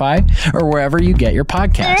 Spotify, or wherever you get your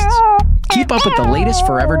podcasts. Keep up with the latest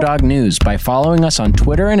Forever Dog news by following us on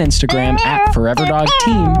Twitter and Instagram at Forever Dog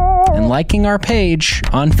Team and liking our page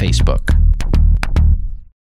on Facebook.